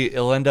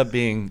 it'll end up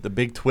being, the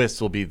big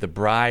twist will be the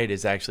bride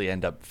is actually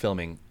end up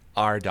filming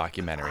our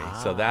documentary.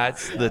 So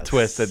that's the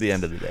twist at the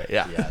end of the day.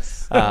 Yeah.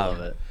 Yes. I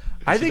love it.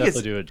 I think it's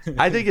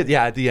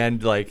at the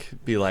end, like,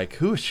 be like,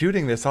 who's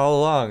shooting this all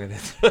along? And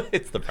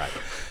it's the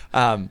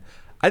bride.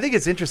 I think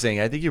it's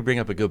interesting. I think you bring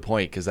up a good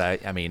point because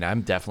I mean,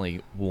 I'm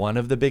definitely one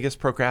of the biggest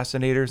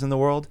procrastinators in the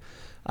world.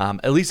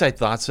 At least I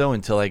thought so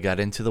until I got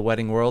into the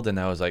wedding world, and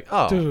I was like,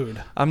 oh,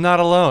 dude, I'm not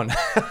alone.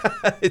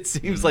 It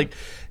seems like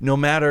no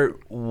matter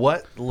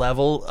what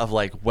level of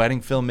like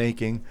wedding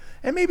filmmaking,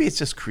 and maybe it's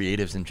just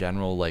creatives in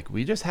general, like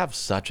we just have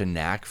such a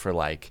knack for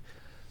like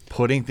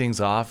putting things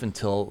off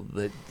until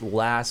the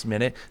last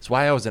minute. It's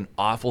why I was an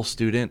awful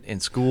student in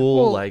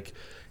school. Well, like,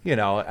 you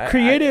know,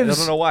 creatives, I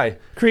don't know why.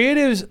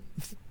 Creatives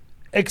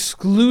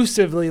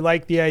exclusively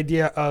like the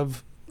idea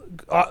of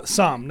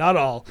some, not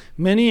all.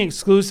 Many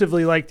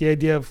exclusively like the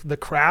idea of the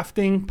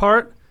crafting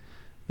part.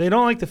 They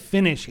don't like to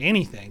finish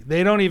anything.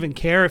 They don't even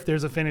care if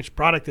there's a finished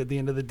product at the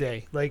end of the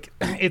day. Like,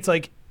 it's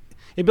like,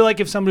 it'd be like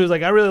if somebody was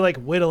like, I really like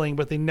whittling,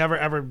 but they never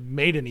ever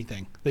made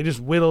anything. They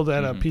just whittled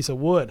at a piece of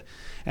wood.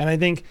 And I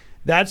think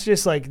that's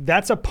just like,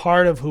 that's a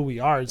part of who we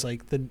are. It's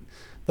like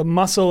the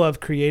muscle of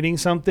creating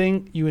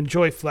something. You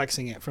enjoy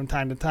flexing it from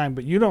time to time,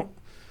 but you don't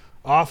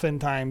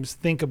oftentimes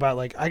think about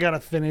like, I gotta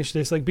finish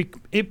this. Like,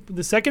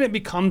 the second it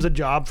becomes a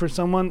job for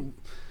someone,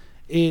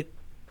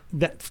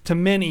 that to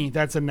many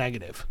that's a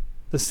negative.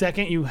 The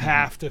second you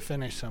have to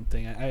finish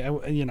something,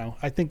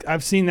 I think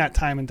I've seen that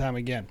time and time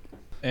again.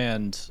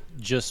 And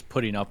just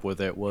putting up with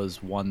it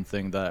was one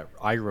thing that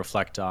I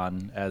reflect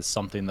on as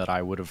something that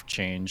I would have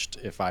changed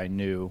if I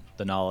knew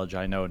the knowledge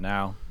I know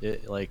now.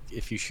 Like,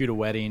 if you shoot a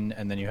wedding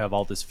and then you have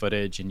all this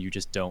footage and you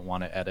just don't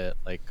want to edit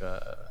like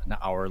an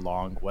hour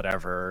long,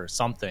 whatever,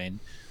 something,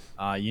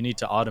 you need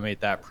to automate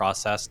that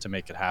process to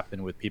make it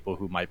happen with people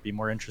who might be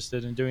more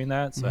interested in doing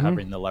that. So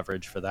having the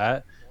leverage for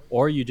that,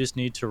 or you just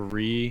need to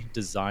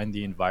redesign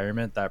the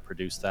environment that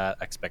produced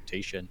that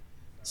expectation.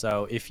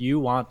 So if you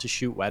want to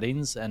shoot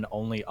weddings and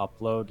only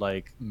upload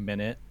like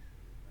minute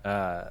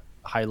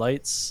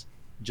highlights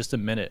just a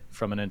minute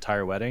from an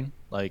entire wedding,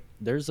 like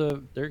there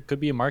could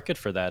be a market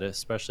for that,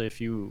 especially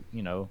if you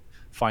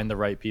find the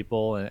right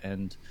people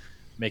and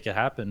make it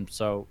happen.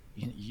 So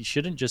you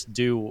shouldn't just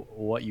do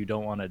what you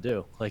don't want to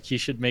do. Like you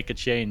should make a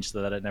change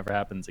so that it never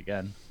happens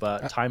again.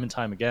 But time and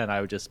time again,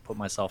 I would just put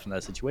myself in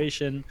that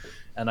situation.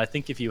 And I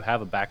think if you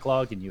have a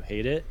backlog and you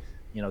hate it,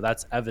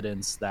 that's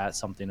evidence that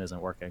something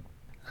isn't working.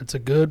 That's a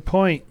good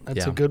point.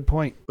 That's a good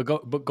point.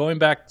 But going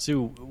back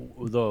to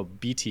the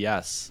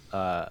BTS,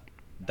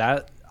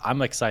 that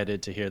I'm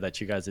excited to hear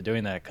that you guys are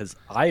doing that, because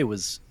I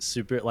was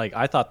super, like,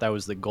 I thought that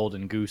was the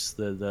golden goose,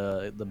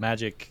 the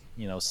magic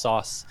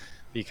sauce,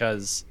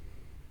 because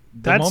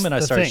the moment I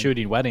started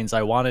shooting weddings,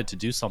 I wanted to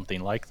do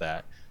something like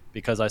that,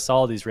 because I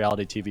saw these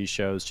reality TV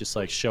shows just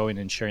like showing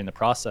and sharing the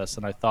process,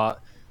 and I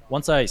thought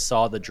once I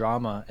saw the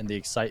drama and the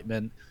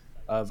excitement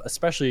of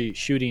especially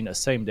shooting a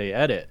same day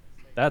edit,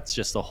 that's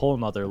just a whole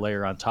nother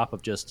layer on top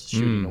of just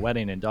shooting a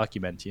wedding and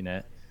documenting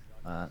it.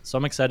 So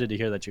I'm excited to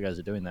hear that you guys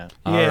are doing that.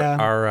 Yeah.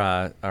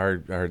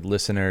 Our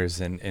listeners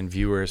and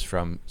viewers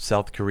from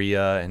South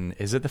Korea and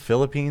is it the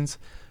Philippines?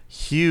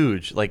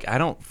 Huge. Like, I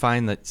don't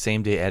find that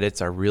same day edits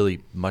are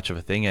really much of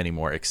a thing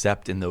anymore,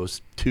 except in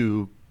those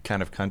two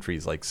kind of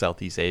countries like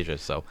Southeast Asia.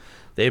 So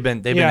they've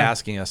been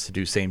asking us to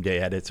do same day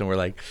edits, and we're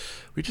like,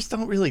 we just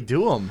don't really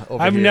do them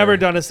over I've here. never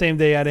done a same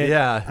day edit.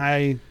 Yeah.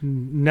 I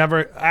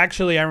never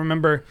actually. I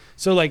remember.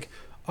 So like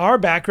our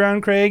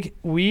background, Kraig,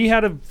 we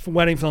had a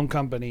wedding film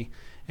company,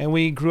 and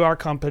we grew our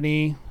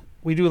company.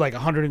 We do like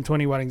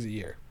 120 weddings a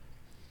year.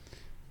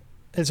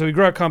 And so we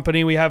grow our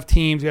company. We have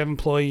teams. We have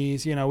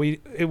employees.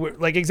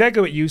 Like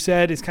exactly what you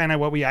said is kind of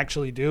what we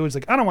actually do. It's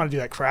like, I don't want to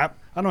do that crap.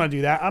 I don't want to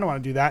do that. I don't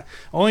want to do that.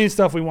 Only the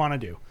stuff we want to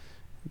do.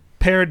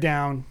 Pared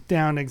down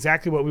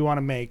exactly what we want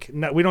to make.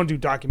 No, we don't do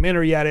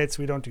documentary edits.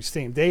 We don't do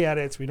same day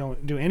edits. We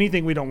don't do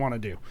anything we don't want to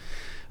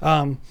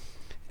do,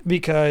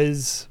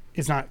 because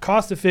it's not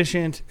cost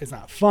efficient. It's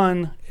not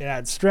fun. It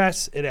adds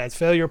stress. It adds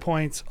failure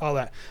points. All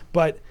that.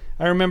 But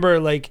I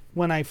remember like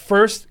when I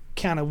first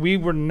we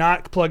were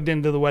not plugged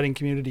into the wedding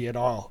community at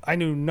all. I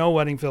knew no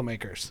wedding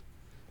filmmakers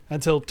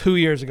until 2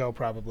 years ago,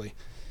 probably.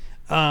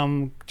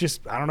 I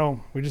don't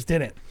know. We just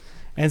didn't.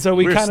 And so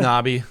we were kind of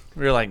snobby.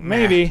 We were like,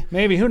 maybe,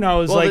 who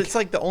knows? Well, like, it's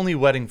like the only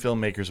wedding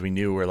filmmakers we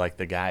knew were like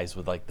the guys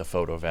with like the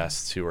photo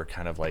vests who were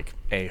kind of like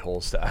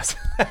a-holes to us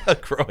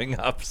growing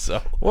up.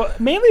 So, well,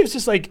 mainly it was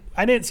just like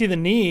I didn't see the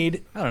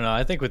need. I don't know.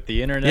 I think with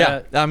the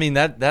internet, I mean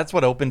that's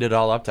what opened it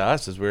all up to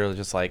us. Is we were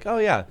just like, oh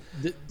yeah,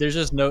 there's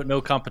just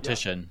no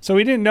competition. So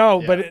we didn't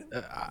know, but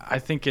I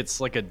think it's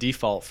like a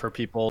default for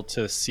people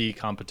to see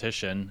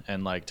competition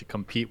and like to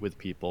compete with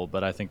people.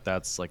 But I think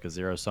that's like a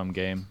zero-sum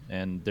game,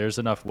 and there's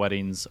enough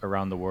weddings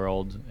around the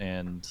world,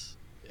 and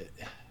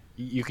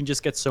you can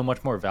just get so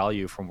much more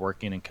value from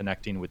working and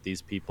connecting with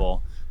these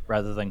people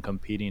rather than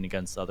competing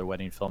against other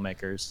wedding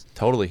filmmakers.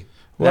 Totally.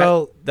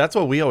 Well, that's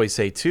what we always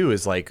say too,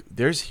 is like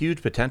there's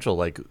huge potential.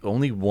 Like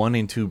only 1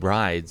 in 2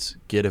 brides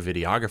get a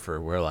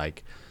videographer, where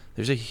like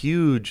there's a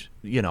huge,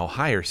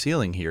 higher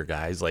ceiling here,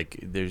 guys. Like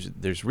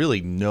there's really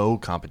no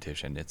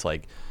competition. It's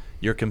like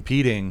you're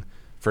competing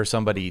for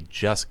somebody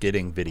just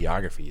getting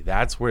videography.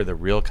 That's where the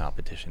real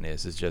competition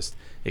is just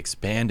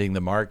expanding the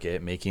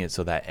market, making it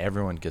so that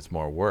everyone gets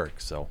more work.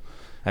 So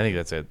I think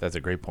that's a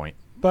great point.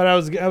 But I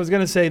was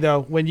going to say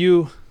though,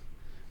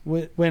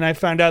 when I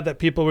found out that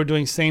people were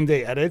doing same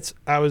day edits,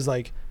 I was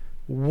like,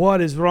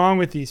 what is wrong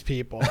with these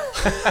people?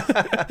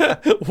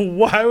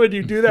 Why would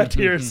you do that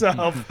to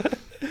yourself?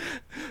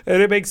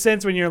 And it makes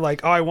sense when you're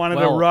like, oh, I wanted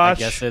to rush. I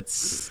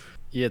guess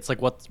it's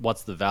like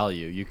what's the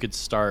value? You could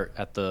start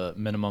at the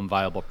minimum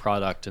viable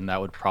product, and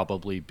that would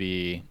probably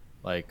be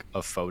like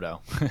a photo.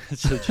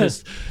 So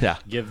just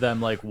give them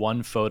like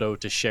one photo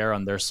to share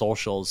on their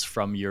socials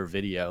from your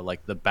video,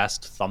 like the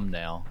best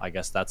thumbnail. I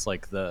guess that's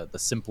like the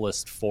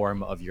simplest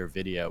form of your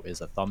video is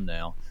a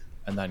thumbnail,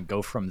 and then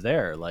go from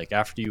there. Like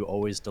after you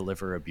always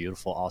deliver a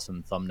beautiful,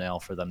 awesome thumbnail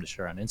for them to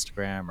share on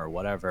Instagram or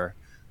whatever,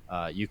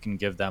 you can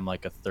give them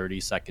like a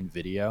 30-second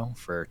video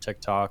for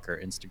TikTok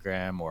or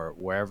Instagram or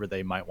wherever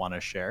they might want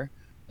to share.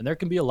 And there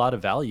can be a lot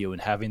of value in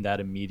having that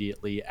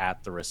immediately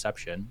at the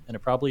reception. And it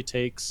probably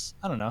takes,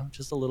 I don't know,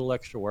 just a little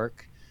extra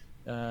work.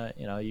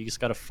 You just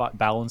got to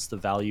balance the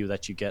value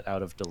that you get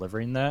out of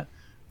delivering that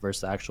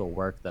versus the actual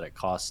work that it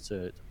costs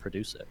to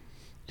produce it.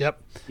 Yep.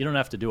 You don't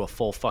have to do a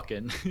full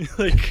fucking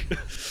like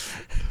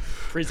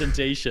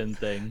presentation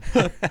thing.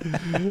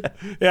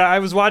 Yeah, I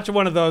was watching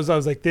one of those. I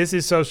was like, this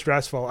is so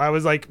stressful. I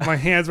was like, my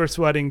hands were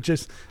sweating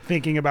just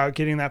thinking about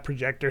getting that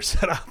projector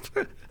set up.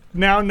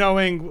 Now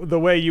knowing the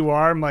way you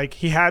are, I'm like,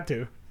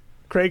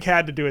 Kraig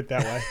had to do it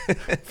that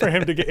way for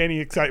him to get any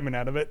excitement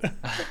out of it.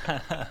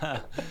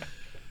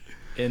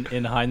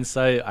 In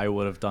hindsight, I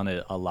would have done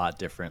it a lot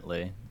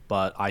differently,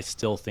 but I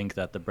still think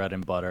that the bread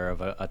and butter of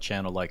a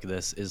channel like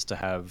this is to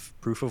have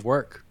proof of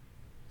work.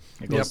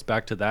 It goes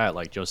back to that.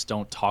 Like, just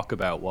don't talk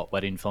about what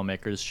wedding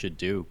filmmakers should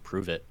do.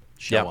 Prove it.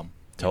 Show them.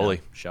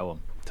 Totally. Show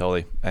them.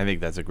 Totally. I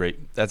think that's a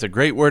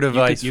great word of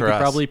advice for us. You could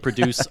probably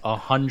produce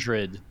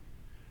 100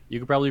 You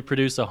could probably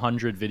produce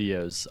 100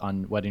 videos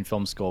on Wedding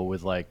Film School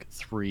with like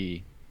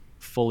 3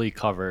 fully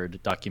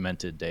covered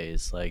documented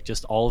days, like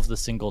just all of the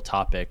single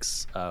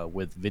topics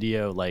with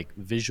video, like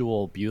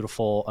visual,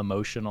 beautiful,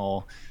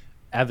 emotional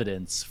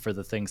evidence for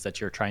the things that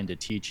you're trying to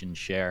teach and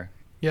share.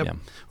 Yep. Yeah.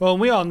 Well,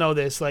 we all know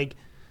this. Like,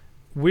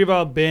 we've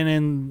all been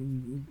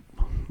in,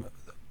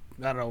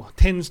 I don't know,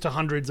 tens to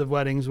hundreds of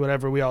weddings,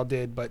 whatever we all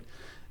did. But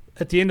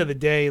at the end of the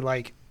day,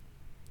 like,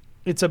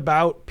 it's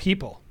about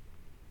people.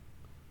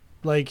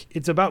 Like,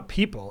 it's about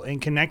people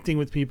and connecting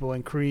with people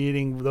and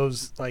creating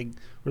those, like,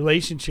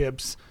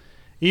 relationships,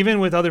 even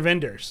with other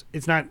vendors.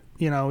 It's not,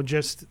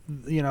 just,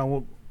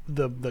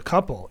 the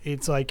couple.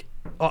 It's like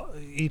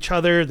each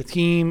other, the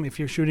team, if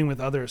you're shooting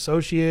with other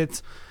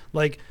associates,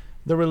 like,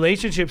 the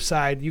relationship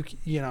side,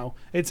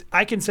 it's,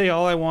 I can say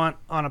all I want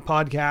on a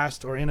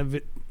podcast or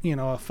in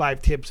a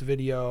 5 tips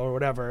video or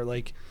whatever,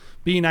 like,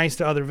 be nice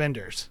to other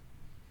vendors,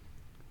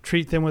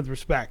 treat them with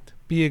respect,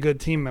 be a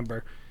good team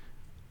member,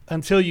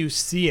 until you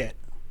see it,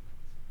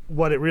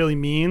 what it really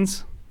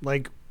means,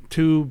 like,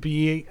 to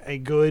be a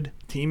good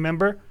team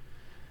member.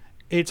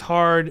 It's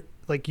hard.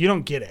 Like, you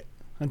don't get it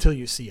until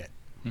you see it.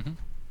 Mm-hmm.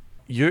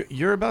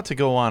 You're about to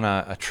go on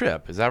a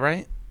trip, is that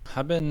right?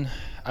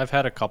 I've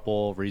had a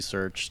couple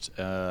researched.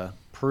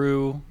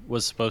 Peru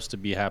was supposed to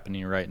be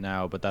happening right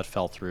now, but that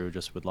fell through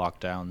just with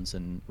lockdowns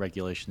and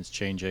regulations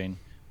changing.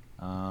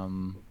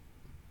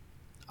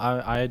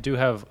 I do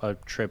have a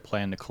trip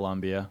planned to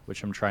Colombia,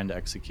 which I'm trying to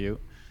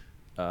execute.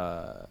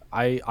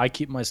 I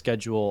keep my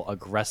schedule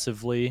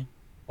aggressively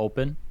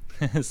open,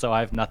 so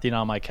I have nothing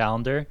on my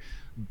calendar.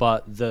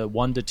 But the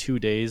 1 to 2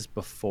 days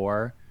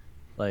before,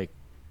 like,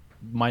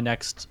 my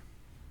next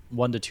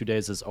 1 to 2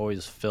 days is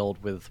always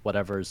filled with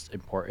whatever's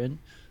important.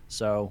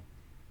 So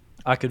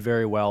I could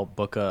very well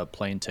book a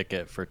plane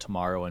ticket for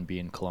tomorrow and be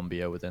in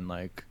Colombia within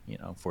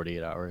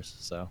 48 hours.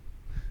 So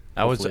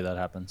hopefully that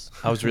happens.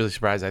 I was really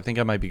surprised. I think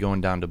I might be going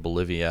down to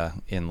Bolivia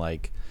in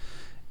like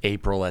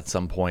April at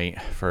some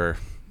point for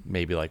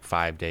maybe like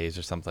 5 days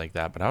or something like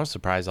that. But I was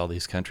surprised all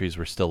these countries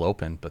were still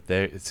open. But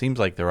it seems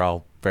like they're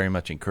all very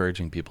much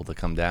encouraging people to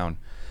come down.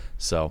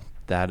 So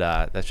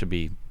that should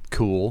be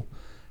cool.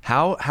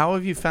 How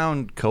have you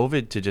found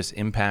COVID to just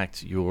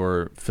impact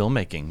your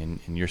filmmaking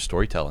and your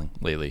storytelling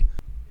lately?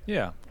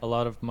 Yeah, a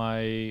lot of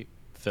my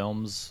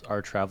films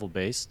are travel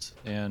based,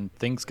 and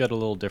things get a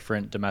little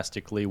different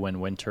domestically when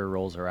winter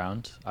rolls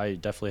around. I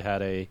definitely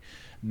had a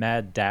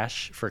mad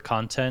dash for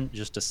content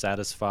just to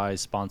satisfy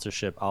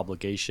sponsorship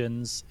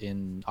obligations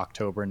in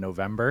October and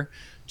November,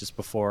 just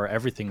before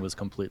everything was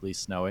completely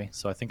snowy.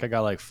 So I think I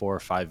got like 4 or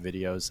 5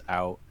 videos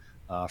out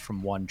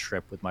from one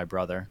trip with my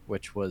brother,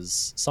 which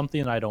was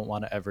something I don't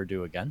want to ever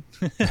do again.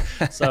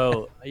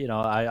 So,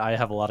 I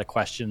have a lot of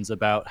questions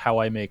about how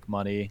I make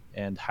money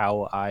and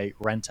how I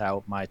rent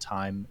out my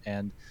time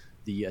and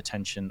the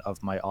attention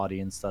of my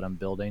audience that I'm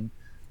building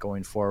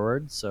going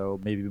forward. So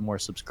maybe more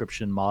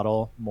subscription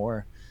model,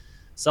 more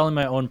selling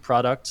my own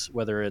product,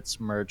 whether it's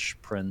merch,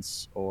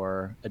 prints,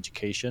 or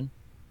education.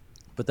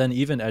 But then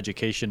even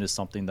education is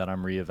something that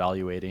I'm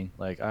reevaluating.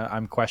 Like,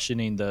 I'm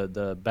questioning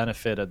the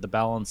benefit of the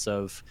balance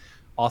of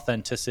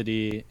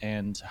authenticity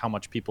and how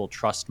much people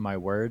trust my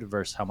word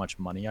versus how much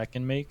money I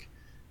can make.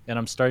 And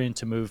I'm starting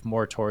to move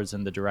more towards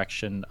in the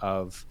direction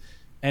of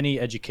any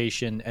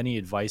education, any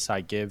advice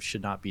I give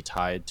should not be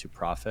tied to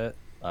profit,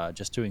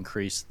 just to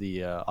increase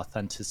the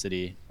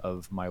authenticity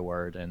of my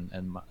word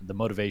and the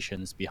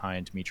motivations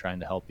behind me trying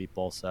to help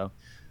people. So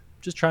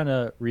just trying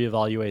to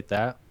reevaluate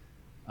that.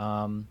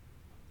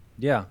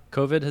 Yeah,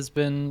 COVID has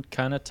been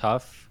kind of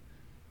tough,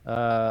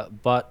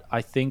 but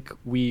I think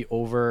we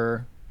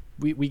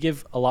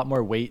give a lot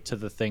more weight to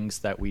the things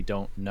that we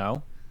don't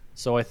know.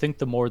 So I think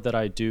the more that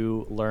I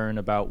do learn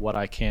about what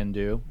I can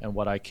do and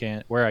where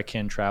I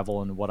can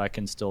travel and what I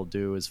can still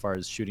do as far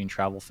as shooting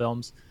travel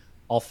films,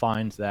 I'll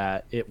find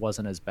that it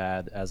wasn't as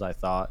bad as I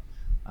thought.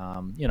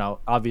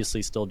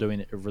 Obviously still doing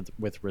it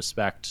with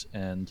respect.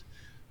 And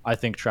I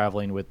think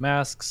traveling with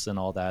masks and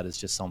all that is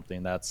just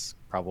something that's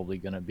probably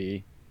going to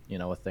be,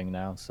 a thing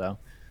now. So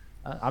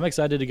I'm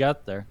excited to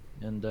get there.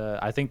 And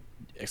I think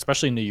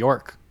especially New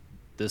York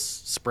this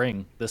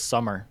spring, this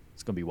summer,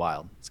 it's going to be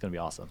wild. It's going to be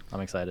awesome. I'm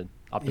excited,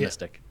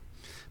 optimistic.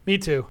 Yeah. Me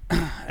too.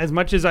 As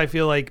much as I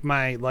feel like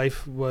my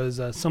life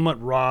was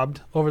somewhat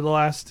robbed over the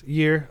last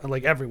year,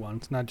 like everyone,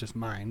 it's not just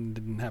mine. It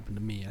didn't happen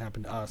to me. It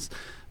happened to us.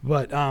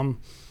 But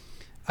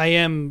I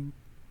am,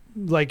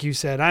 like you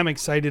said, I'm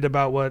excited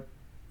about what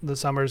the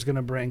summer is going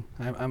to bring.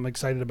 I'm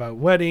excited about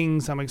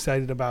weddings. I'm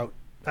excited about,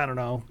 I don't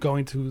know,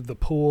 going to the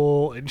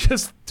pool and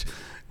just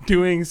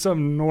doing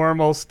some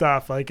normal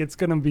stuff. Like, it's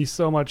going to be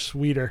so much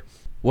sweeter.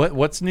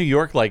 What's New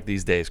York like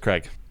these days,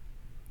 Kraig?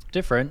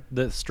 Different.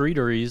 The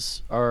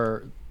streeteries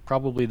are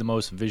probably the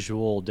most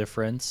visual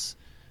difference.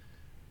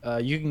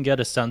 You can get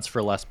a sense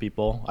for less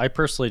people. I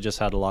personally just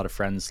had a lot of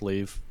friends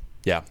leave.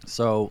 Yeah.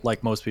 So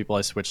like most people,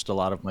 I switched a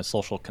lot of my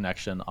social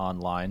connection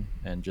online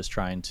and just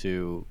trying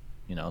to,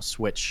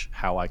 switch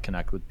how I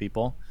connect with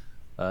people.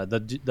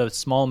 The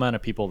small amount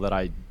of people that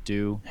I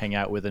do hang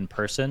out with in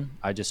person,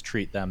 I just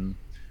treat them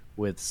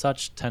with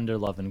such tender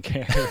love and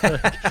care.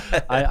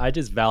 Like, I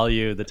just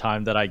value the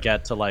time that I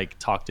get to like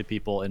talk to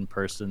people in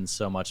person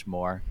so much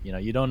more. You know,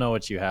 you don't know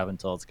what you have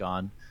until it's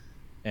gone.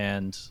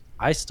 And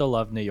I still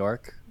love New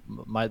York.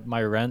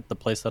 My rent, the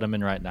place that I'm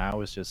in right now,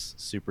 is just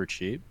super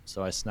cheap,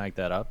 so I snagged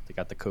that up. They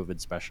got the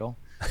COVID special.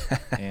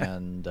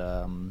 And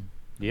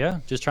yeah,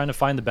 just trying to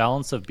find the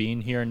balance of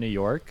being here in New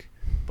York,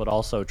 but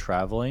also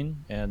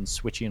traveling and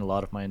switching a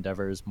lot of my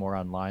endeavors more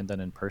online than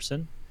in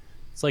person.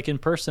 It's like in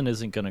person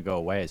isn't going to go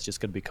away. It's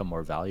just going to become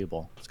more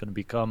valuable. It's going to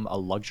become a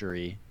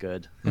luxury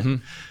good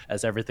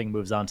as everything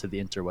moves on to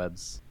the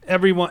interwebs.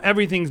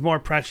 Everything's more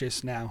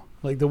precious now,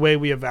 like the way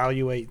we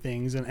evaluate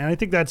things. And I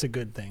think that's a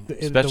good thing.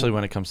 Especially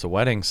when it comes to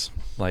weddings.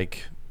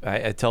 Like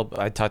I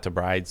talk to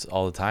brides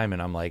all the time,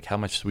 and I'm like, how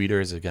much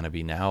sweeter is it going to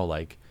be now?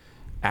 Like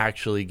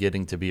actually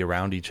getting to be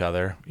around each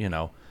other, you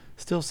know,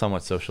 still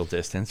somewhat social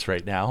distance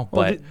right now,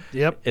 but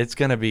it's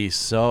going to be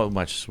so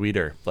much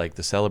sweeter. Like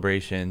the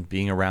celebration,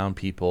 being around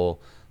people,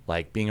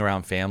 like being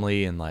around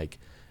family. And like,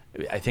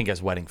 I think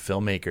as wedding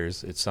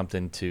filmmakers, it's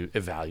something to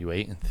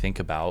evaluate and think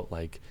about.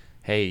 Like,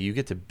 hey, you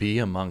get to be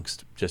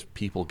amongst just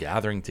people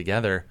gathering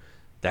together.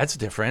 That's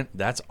different.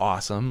 That's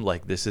awesome.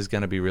 Like this is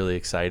going to be really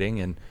exciting.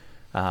 And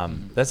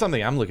that's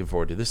something I'm looking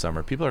forward to this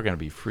summer. People are going to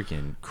be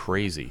freaking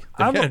crazy.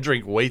 They're going to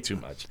drink way too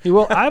much.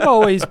 Well, I've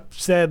always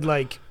said,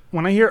 like,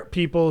 when I hear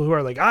people who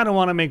are like, I don't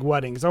want to make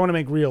weddings, I want to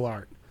make real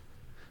art.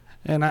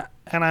 And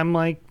I'm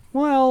like,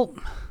 well,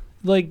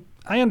 like,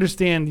 I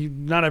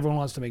understand not everyone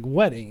wants to make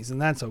weddings,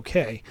 and that's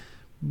okay.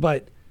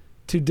 But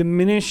to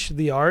diminish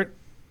the art,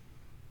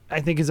 I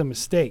think is a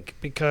mistake,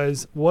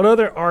 because what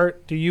other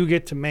art do you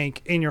get to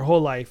make in your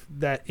whole life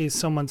that is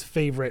someone's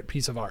favorite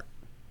piece of art?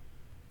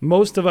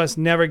 Most of us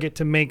never get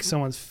to make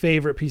someone's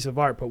favorite piece of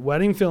art, but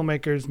wedding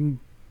filmmakers,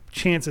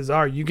 chances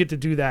are you get to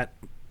do that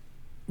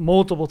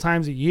multiple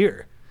times a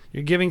year.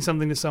 You're giving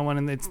something to someone,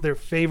 and it's their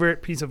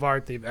favorite piece of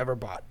art they've ever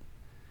bought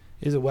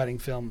is a wedding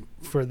film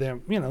for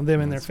them, you know, them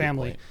and their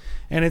family.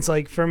 And it's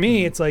like, for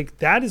me, it's like,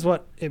 that is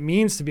what it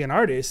means to be an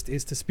artist,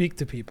 is to speak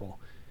to people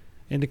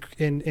and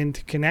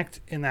to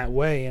connect in that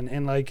way.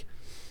 And like,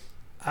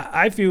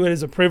 I feel it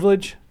is a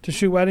privilege to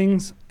shoot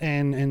weddings,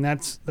 and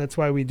that's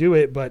why we do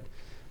it. But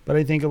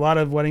I think a lot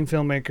of wedding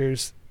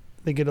filmmakers,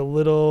 they get a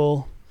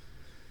little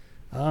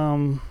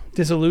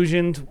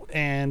disillusioned,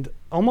 and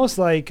almost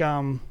like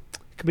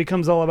it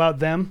becomes all about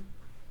them,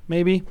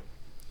 maybe,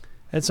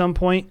 at some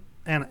point.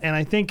 And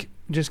I think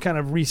just kind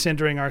of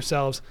recentering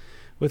ourselves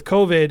with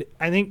COVID,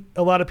 I think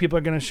a lot of people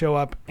are going to show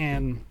up,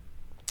 and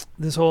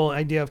this whole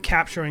idea of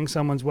capturing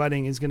someone's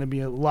wedding is going to be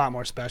a lot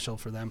more special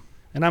for them.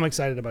 And I'm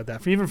excited about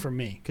that, even for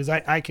me, because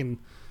I can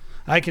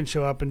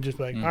show up and just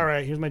be like, all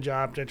right, here's my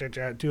job,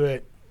 do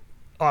it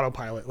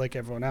autopilot like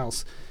everyone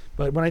else.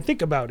 But when I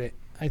think about it,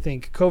 I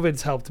think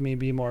COVID's helped me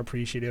be more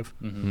appreciative.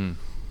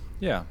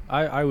 Yeah,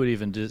 I would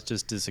even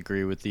just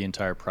disagree with the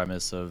entire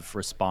premise of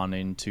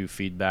responding to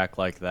feedback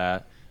like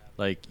that.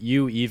 Like,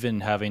 you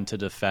even having to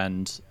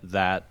defend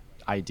that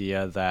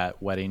idea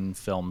that wedding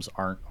films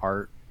aren't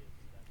art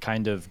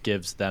kind of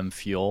gives them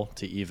fuel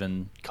to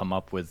even come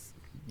up with,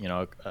 you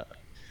know, a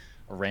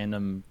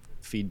random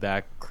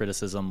feedback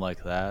criticism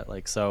like that.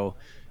 Like, so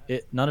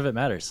none of it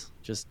matters.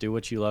 Just do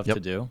what you love to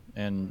do.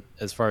 And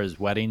as far as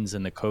weddings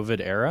in the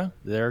COVID era,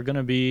 they're going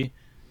to be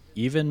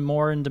even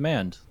more in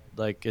demand.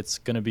 Like, it's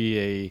going to be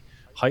a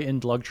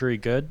heightened luxury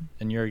good,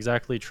 and you're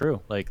exactly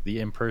true. Like, the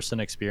in-person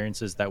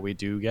experiences that we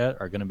do get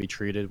are going to be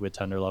treated with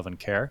tender love and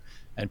care,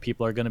 and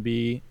people are going to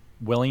be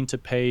willing to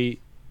pay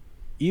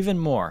even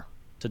more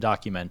to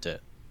document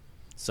it.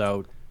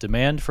 So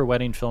demand for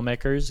wedding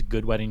filmmakers,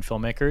 good wedding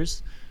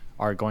filmmakers,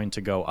 are going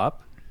to go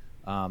up.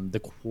 The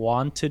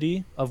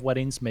quantity of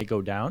weddings may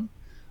go down,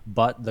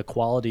 but the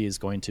quality is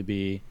going to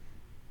be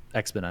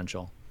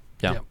exponential.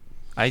 Yeah.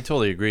 I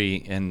totally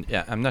agree. And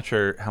yeah, I'm not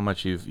sure how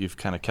much you've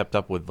kind of kept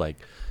up with like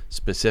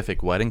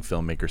specific wedding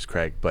filmmakers,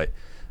 Kraig, but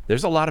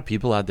there's a lot of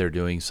people out there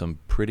doing some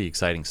pretty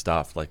exciting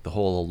stuff. Like the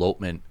whole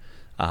elopement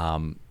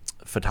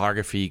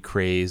photography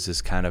craze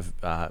has kind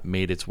of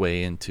made its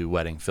way into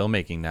wedding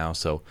filmmaking now.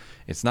 So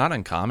it's not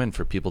uncommon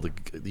for people to,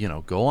 you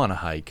know, go on a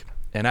hike.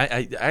 And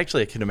I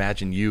actually can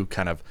imagine you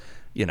kind of,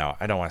 you know,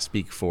 I don't want to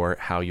speak for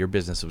how your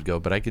business would go,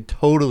 but I could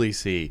totally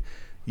see,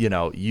 you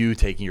know, you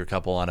taking your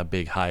couple on a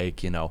big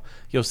hike. You know,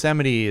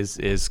 Yosemite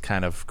is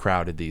kind of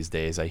crowded these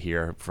days, I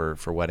hear, for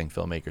wedding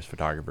filmmakers,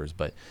 photographers,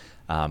 but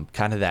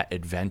kind of that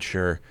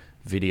adventure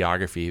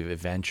videography,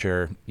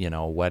 adventure, you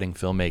know, wedding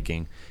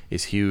filmmaking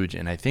is huge.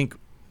 And I think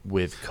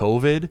with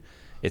COVID,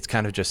 it's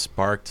kind of just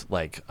sparked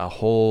like a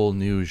whole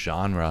new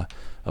genre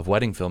of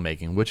wedding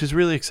filmmaking, which is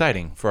really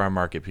exciting for our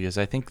market, because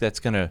I think that's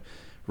going to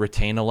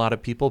retain a lot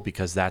of people,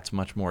 because that's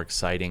much more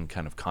exciting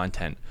kind of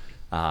content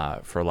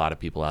for a lot of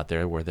people out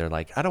there, where they're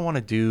like, I don't want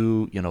to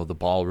do, you know, the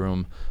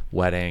ballroom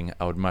wedding.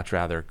 I would much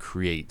rather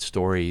create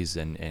stories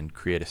and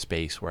create a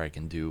space where I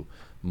can do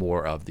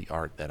more of the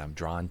art that I'm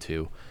drawn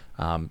to.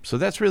 So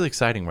that's really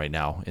exciting right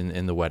now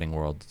in the wedding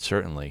world,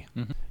 certainly.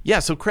 Yeah.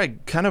 So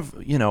Kraig, kind of,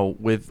 you know,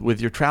 with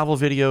your travel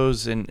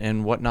videos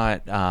and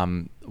whatnot,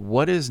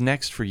 what is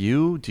next for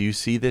you? Do you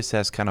see this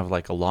as kind of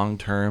like a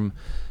long-term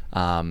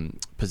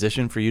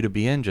position for you to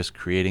be in, just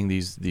creating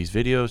these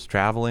videos,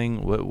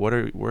 traveling?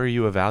 Where are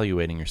you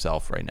evaluating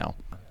yourself right now?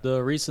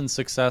 The recent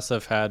success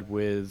I've had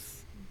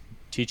with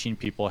teaching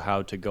people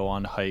how to go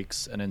on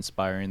hikes and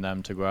inspiring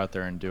them to go out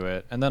there and do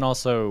it, and then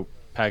also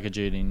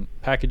packaging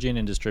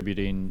and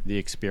distributing the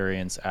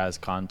experience as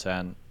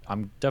content.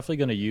 I'm definitely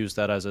going to use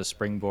that as a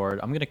springboard.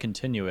 I'm going to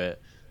continue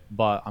it,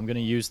 but I'm going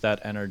to use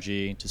that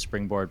energy to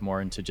springboard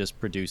more into just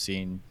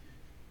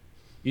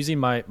using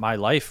my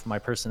life, my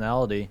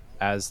personality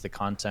as the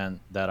content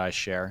that I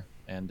share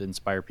and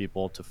inspire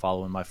people to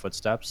follow in my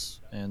footsteps.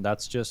 And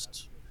that's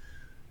just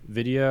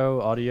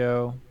video,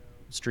 audio,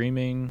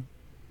 streaming,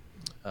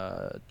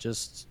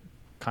 just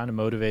kind of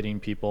motivating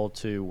people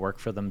to work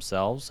for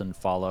themselves and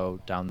follow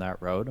down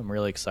that road. I'm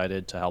really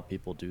excited to help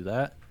people do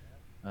that.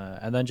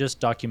 And then just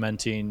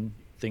documenting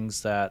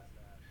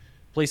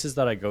places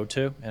that I go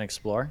to and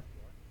explore.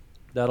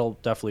 That'll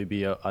definitely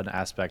be an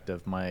aspect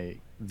of my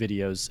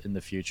videos in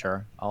the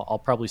future.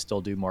 I'll probably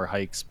still do more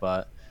hikes,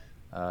 but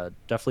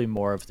definitely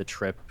more of the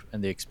trip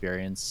and the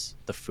experience,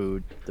 the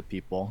food, the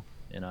people.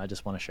 I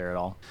just want to share it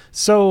all.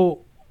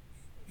 So,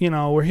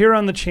 we're here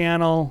on the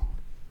channel.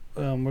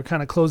 We're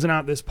kind of closing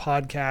out this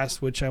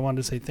podcast, which I wanted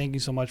to say thank you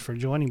so much for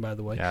joining, by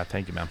the way. Yeah,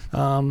 thank you,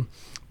 man.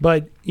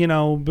 But,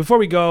 before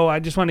we go, I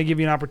just want to give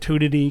you an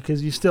opportunity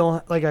because you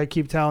still, like I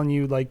keep telling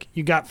you, like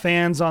you got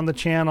fans on the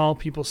channel.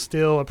 People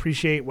still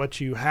appreciate what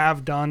you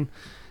have done.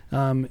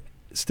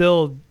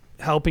 Still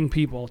helping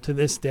people to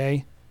this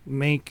day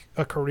make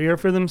a career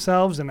for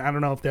themselves. And I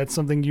don't know if that's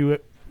something you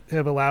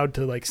have allowed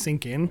to like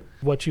sink in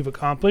what you've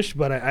accomplished.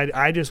 But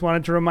I just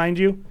wanted to remind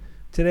you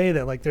today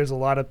that like there's a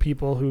lot of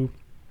people who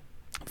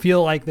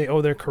feel like they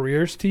owe their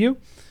careers to you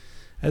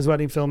as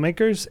wedding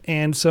filmmakers.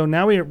 And so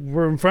now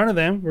we're in front of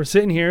them. We're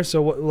sitting here.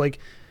 So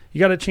you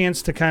got a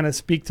chance to kind of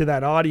speak to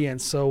that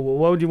audience. So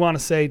what would you want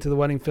to say to the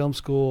wedding film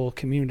school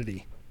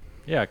community?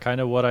 Yeah, kind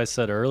of what I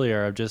said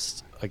earlier. I'm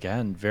just,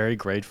 again, very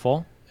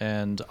grateful.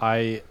 And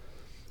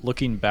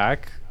looking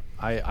back,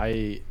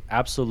 I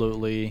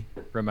absolutely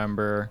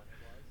remember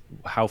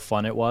how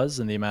fun it was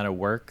and the amount of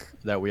work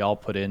that we all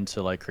put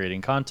into like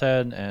creating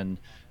content and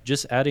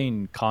just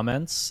adding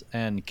comments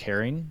and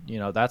caring.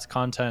 That's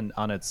content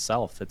on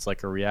itself. It's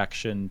like a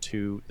reaction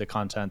to the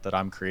content that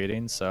I'm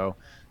creating. So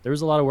there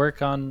was a lot of work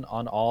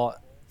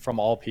from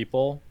all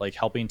people, like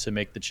helping to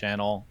make the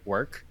channel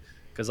work.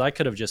 Because I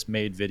could have just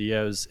made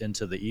videos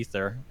into the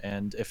ether,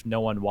 and if no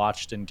one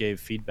watched and gave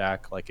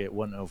feedback, like it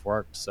wouldn't have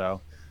worked.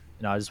 So,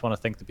 I just want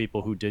to thank the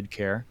people who did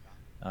care,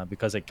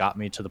 because it got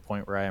me to the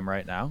point where I am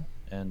right now.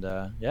 And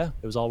it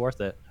was all worth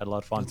it. Had a lot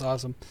of fun. That's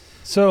awesome.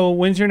 So,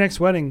 when's your next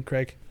wedding,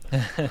 Kraig?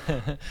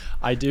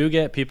 I do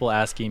get people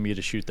asking me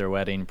to shoot their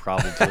wedding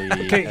probably.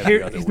 Okay,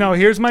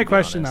 here's my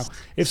question now.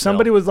 If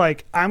somebody was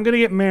like, "I'm gonna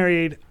get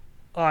married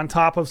on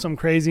top of some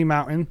crazy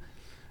mountain,"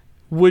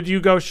 would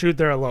you go shoot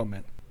their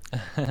elopement?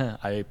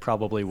 I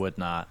probably would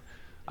not.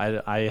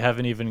 I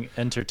haven't even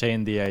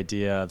entertained the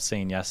idea of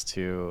saying yes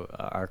to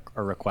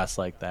a request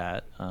like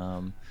that.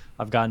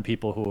 I've gotten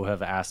people who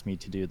have asked me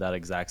to do that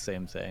exact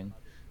same thing.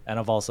 And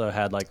I've also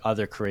had like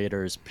other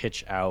creators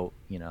pitch out,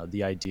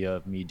 the idea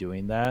of me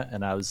doing that.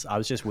 And I was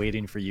just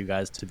waiting for you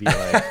guys to be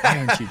like, why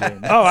aren't you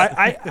doing that? Oh,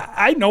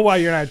 I know why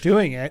you're not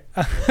doing it,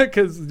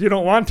 because you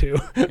don't want to.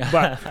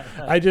 But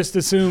I just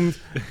assumed,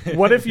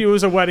 what if it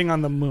was a wedding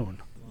on the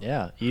moon?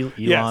 Yeah,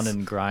 Elon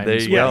and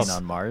Grimes you wedding go.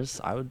 on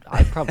Mars.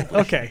 I'd probably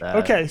Okay, shoot that.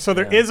 okay. So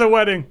there is a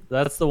wedding.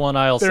 That's the one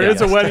I'll say. There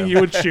is a yes wedding to. you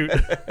would shoot.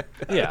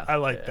 Yeah, I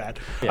like that.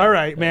 Yeah. All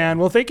right, man.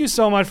 Well, thank you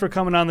so much for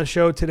coming on the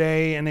show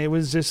today. And it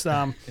was just,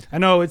 I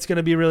know it's going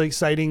to be really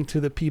exciting to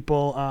the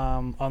people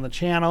on the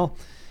channel.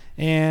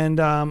 And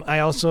I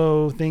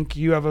also think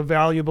you have a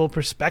valuable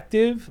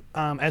perspective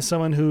as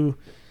someone who,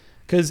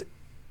 because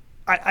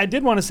I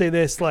did want to say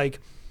this, like,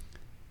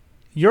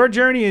 your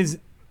journey is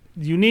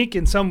unique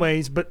in some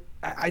ways, but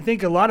I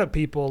think a lot of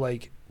people,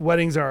 like,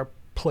 weddings are a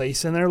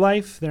place in their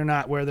life. They're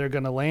not where they're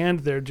going to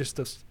land. They're just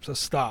a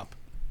stop.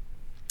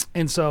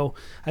 And so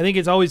I think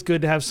it's always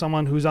good to have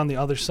someone who's on the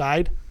other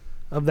side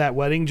of that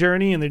wedding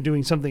journey and they're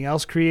doing something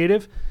else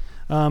creative.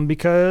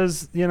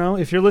 Because,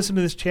 if you're listening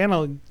to this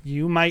channel,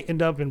 you might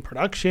end up in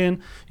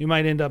production. You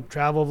might end up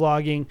travel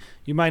vlogging.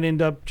 You might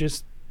end up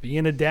just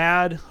being a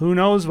dad. Who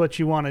knows what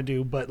you want to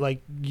do. But,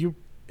 like,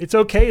 it's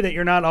okay that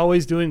you're not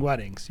always doing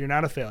weddings. You're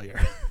not a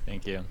failure.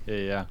 Thank you.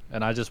 Yeah.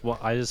 And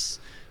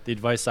the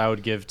advice I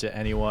would give to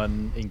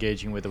anyone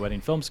engaging with the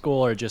wedding film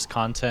school or just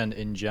content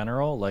in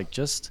general, like,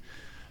 just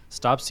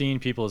stop seeing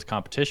people as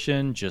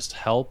competition, just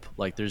help.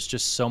 Like, there's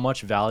just so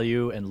much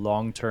value and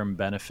long-term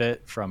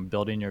benefit from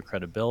building your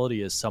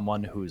credibility as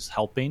someone who's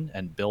helping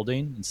and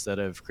building instead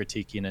of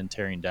critiquing and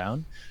tearing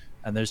down.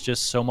 And there's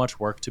just so much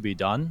work to be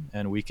done,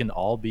 and we can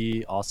all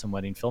be awesome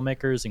wedding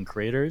filmmakers and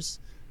creators.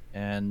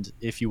 And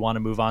if you want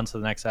to move on to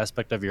the next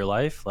aspect of your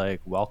life,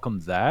 like, welcome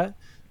that.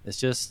 It's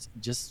just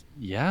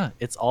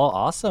it's all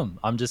awesome.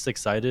 I'm just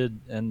excited,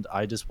 and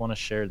I just want to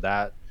share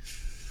that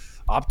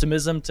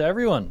optimism to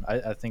everyone.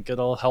 I think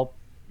it'll help,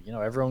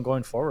 everyone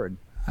going forward.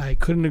 I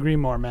couldn't agree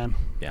more, man.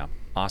 Yeah.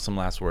 Awesome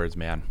last words,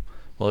 man.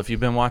 Well, if you've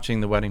been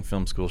watching the Wedding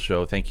Film School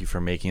show, thank you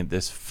for making it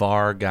this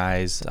far,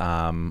 guys.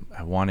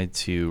 I wanted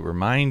to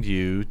remind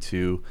you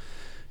to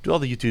do all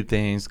the YouTube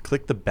things,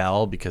 click the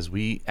bell, because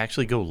we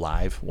actually go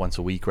live once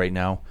a week right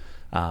now.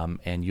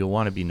 And you'll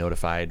want to be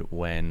notified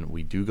when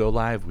we do go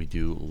live. We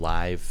do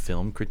live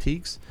film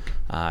critiques,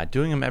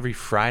 doing them every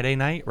Friday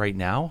night right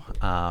now.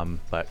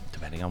 But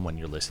depending on when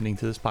you're listening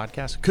to this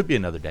podcast, it could be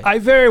another day. I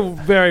very,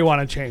 very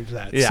want to change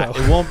that. Yeah, so.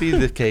 it won't be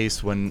the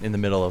case when in the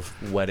middle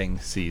of wedding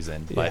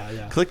season. But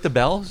Yeah. click the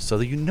bell so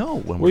that you know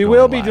when We we're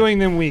will going be live. doing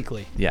them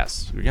weekly.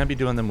 Yes, we're going to be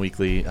doing them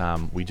weekly.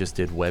 We just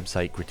did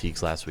website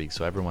critiques last week,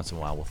 so every once in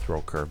a while we'll throw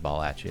a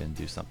curveball at you and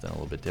do something a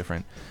little bit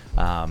different.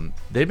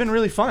 They've been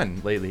really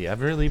fun lately.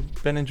 I've really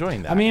been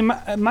enjoying that. I mean,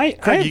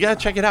 Craig, you got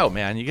to check it out,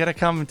 man. You got to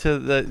come to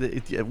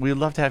the we'd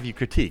love to have you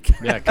critique.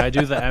 Yeah, can I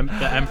do the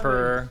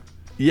emperor?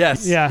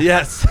 Yes. Yeah.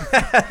 Yes.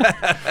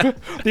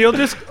 You'll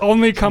just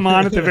only come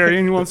on at the very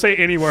end. You won't say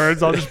any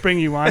words. I'll just bring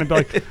you on and be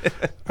like,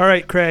 all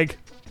right, Kraig.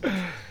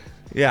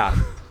 Yeah.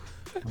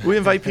 We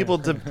invite people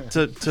to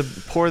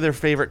pour their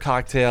favorite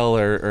cocktail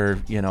or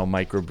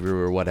microbrew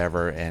or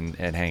whatever and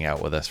hang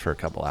out with us for a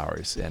couple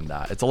hours. And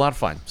it's a lot of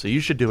fun. So you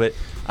should do it.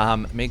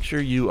 Make sure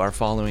you are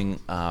following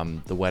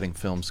the Wedding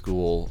Film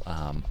School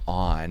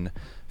on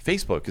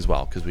Facebook as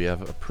well, because we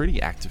have a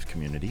pretty active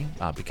community,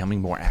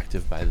 becoming more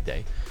active by the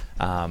day.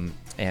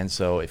 And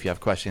so if you have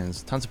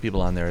questions, tons of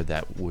people on there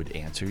that would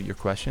answer your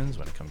questions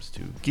when it comes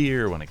to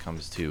gear, when it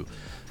comes to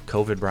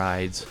COVID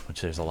brides,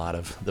 which there's a lot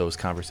of those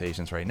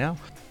conversations right now.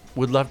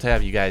 Would love to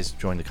have you guys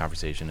join the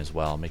conversation as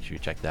well. Make sure you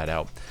check that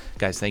out.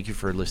 Guys, thank you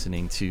for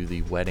listening to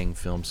the Wedding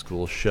Film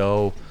School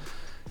show.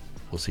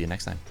 We'll see you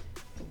next time.